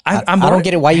get it. I don't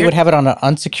get it. Why you would have it on an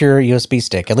unsecure USB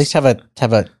stick? At least have a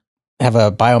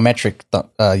biometric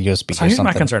USB. So here's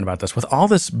my concern about this: with all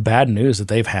this bad news that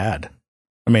they've had,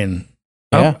 I mean,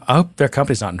 yeah. I hope their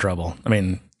company's not in trouble. I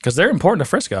mean, because they're important to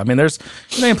Frisco. I mean,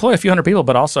 they employ a few hundred people,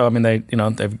 but also, I mean,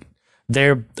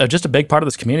 they're just a big part of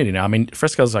this community now. I mean,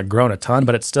 Frisco's like grown a ton,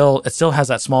 but it still has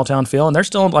that small town feel, and they're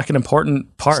still like an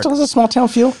important part. Still has a small town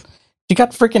feel. You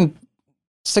got freaking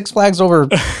Six Flags over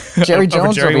Jerry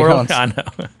Jones Jerry over World? Jones. I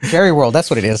know. Jerry World, that's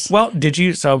what it is. Well,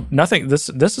 nothing, this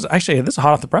is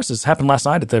hot off the press. This happened last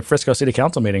night at the Frisco City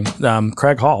Council meeting.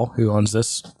 Craig Hall, who owns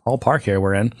this whole park here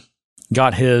we're in,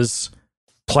 got his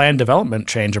planned development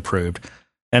change approved.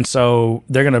 And so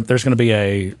there's gonna be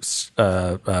a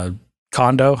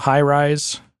condo high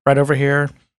rise right over here.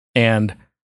 And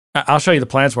I'll show you the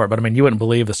plans for it, but I mean, you wouldn't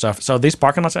believe the stuff. So these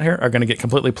parking lots out here are going to get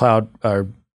completely plowed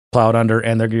under,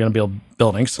 and they're going to build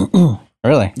buildings.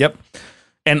 Really? Yep.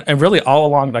 And really all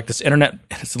along, like this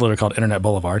it's literally called Internet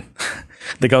Boulevard,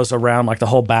 that goes around like the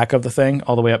whole back of the thing,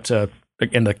 all the way up to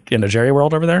into Jerry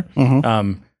World over there.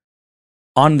 Mm-hmm.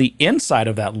 On the inside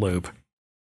of that loop,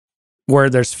 where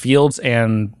there's fields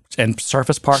and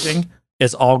surface parking,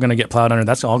 is all going to get plowed under.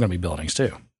 That's all going to be buildings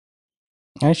too.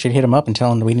 I should hit him up and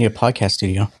tell him that we need a podcast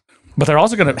studio. But they're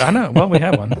also going to. I know. Well, we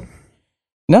have one.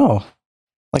 No,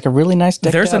 like a really nice.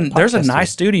 There's a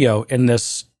nice studio in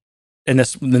one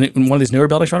of these newer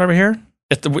buildings right over here.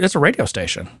 It's a radio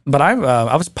station. But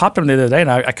I was popped in the other day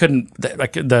and I couldn't.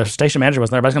 The station manager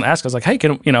wasn't there. But I was going to ask. I was like, hey,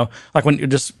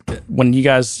 when you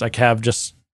guys like have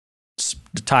just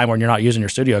the time when you're not using your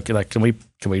studio, can we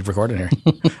record in here?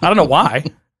 I don't know why.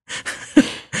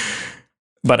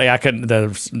 But I couldn't.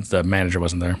 The manager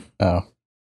wasn't there. Oh,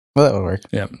 well, that would work.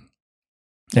 Yeah.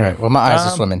 All right. Well, my eyes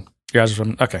are swimming. Your eyes are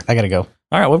swimming. Okay. I gotta go.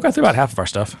 All right. We've got through about half of our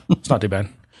stuff. It's not too bad.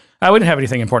 We didn't have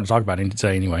anything important to talk about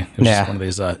today anyway. It was just one of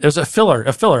these. It was a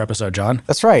filler episode, John.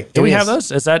 That's right. Do we have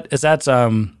those? Is that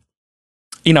the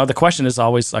question is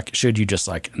always like, should you just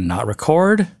like not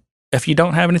record if you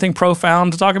don't have anything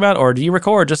profound to talk about, or do you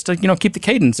record just to keep the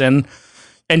cadence and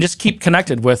just keep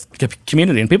connected with the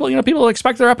community and people? People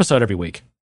expect their episode every week.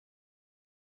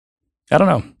 I don't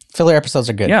know. Filler episodes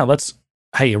are good. Yeah,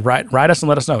 write us and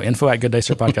let us know.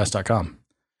 info@gooddaysirpodcast.com.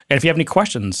 And if you have any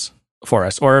questions for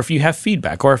us, or if you have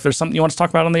feedback, or if there's something you want to talk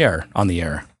about on the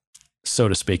air, so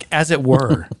to speak, as it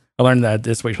were. I learned that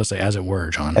this week you're supposed to say as it were,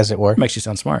 John. As it were. Makes you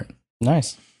sound smart.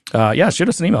 Nice. Shoot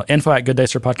us an email.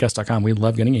 info@gooddaysirpodcast.com. We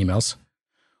love getting emails.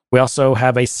 We also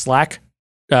have a Slack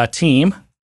team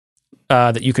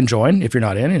that you can join if you're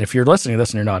not in. And if you're listening to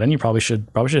this and you're not in, you probably should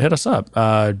hit us up.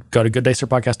 Go to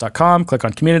gooddaysirpodcast.com, click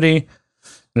on community,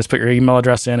 and just put your email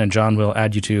address in, and John will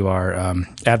add you to our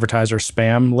advertiser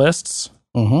spam lists.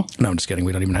 Mm-hmm. No, I'm just kidding.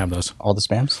 We don't even have those. All the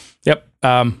spams? Yep.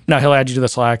 No, he'll add you to the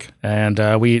Slack, and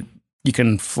you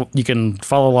can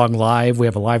follow along live. We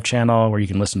have a live channel where you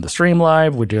can listen to the stream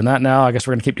live. We're doing that now. I guess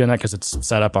we're going to keep doing that because it's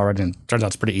set up already, and it turns out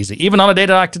it's pretty easy. Even on a day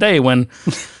like today when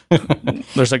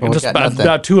there's like just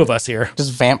about two of us here.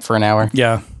 Just vamp for an hour.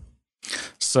 Yeah.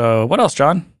 So what else,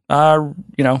 John?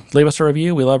 Leave us a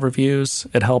review. We love reviews.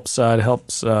 It helps. I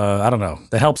don't know.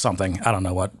 It helps something. I don't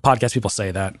know what podcast people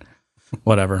say that.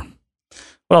 Whatever.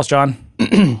 What else, John?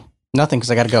 Nothing, because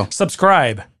I got to go.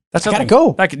 Subscribe. That's I gotta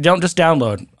go. Like, don't just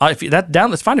download.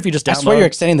 It's fine if you just download. I swear you're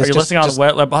extending this. Or you're listening on the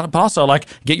web. But also, like,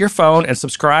 get your phone and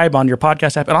subscribe on your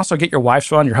podcast app, and also get your wife's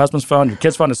phone, your husband's phone, your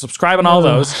kid's phone, and subscribe on all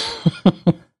those.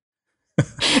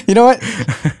 You know what?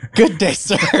 Good day,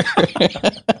 sir.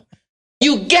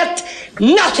 You get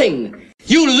nothing.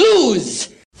 You lose.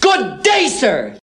 Good day, sir.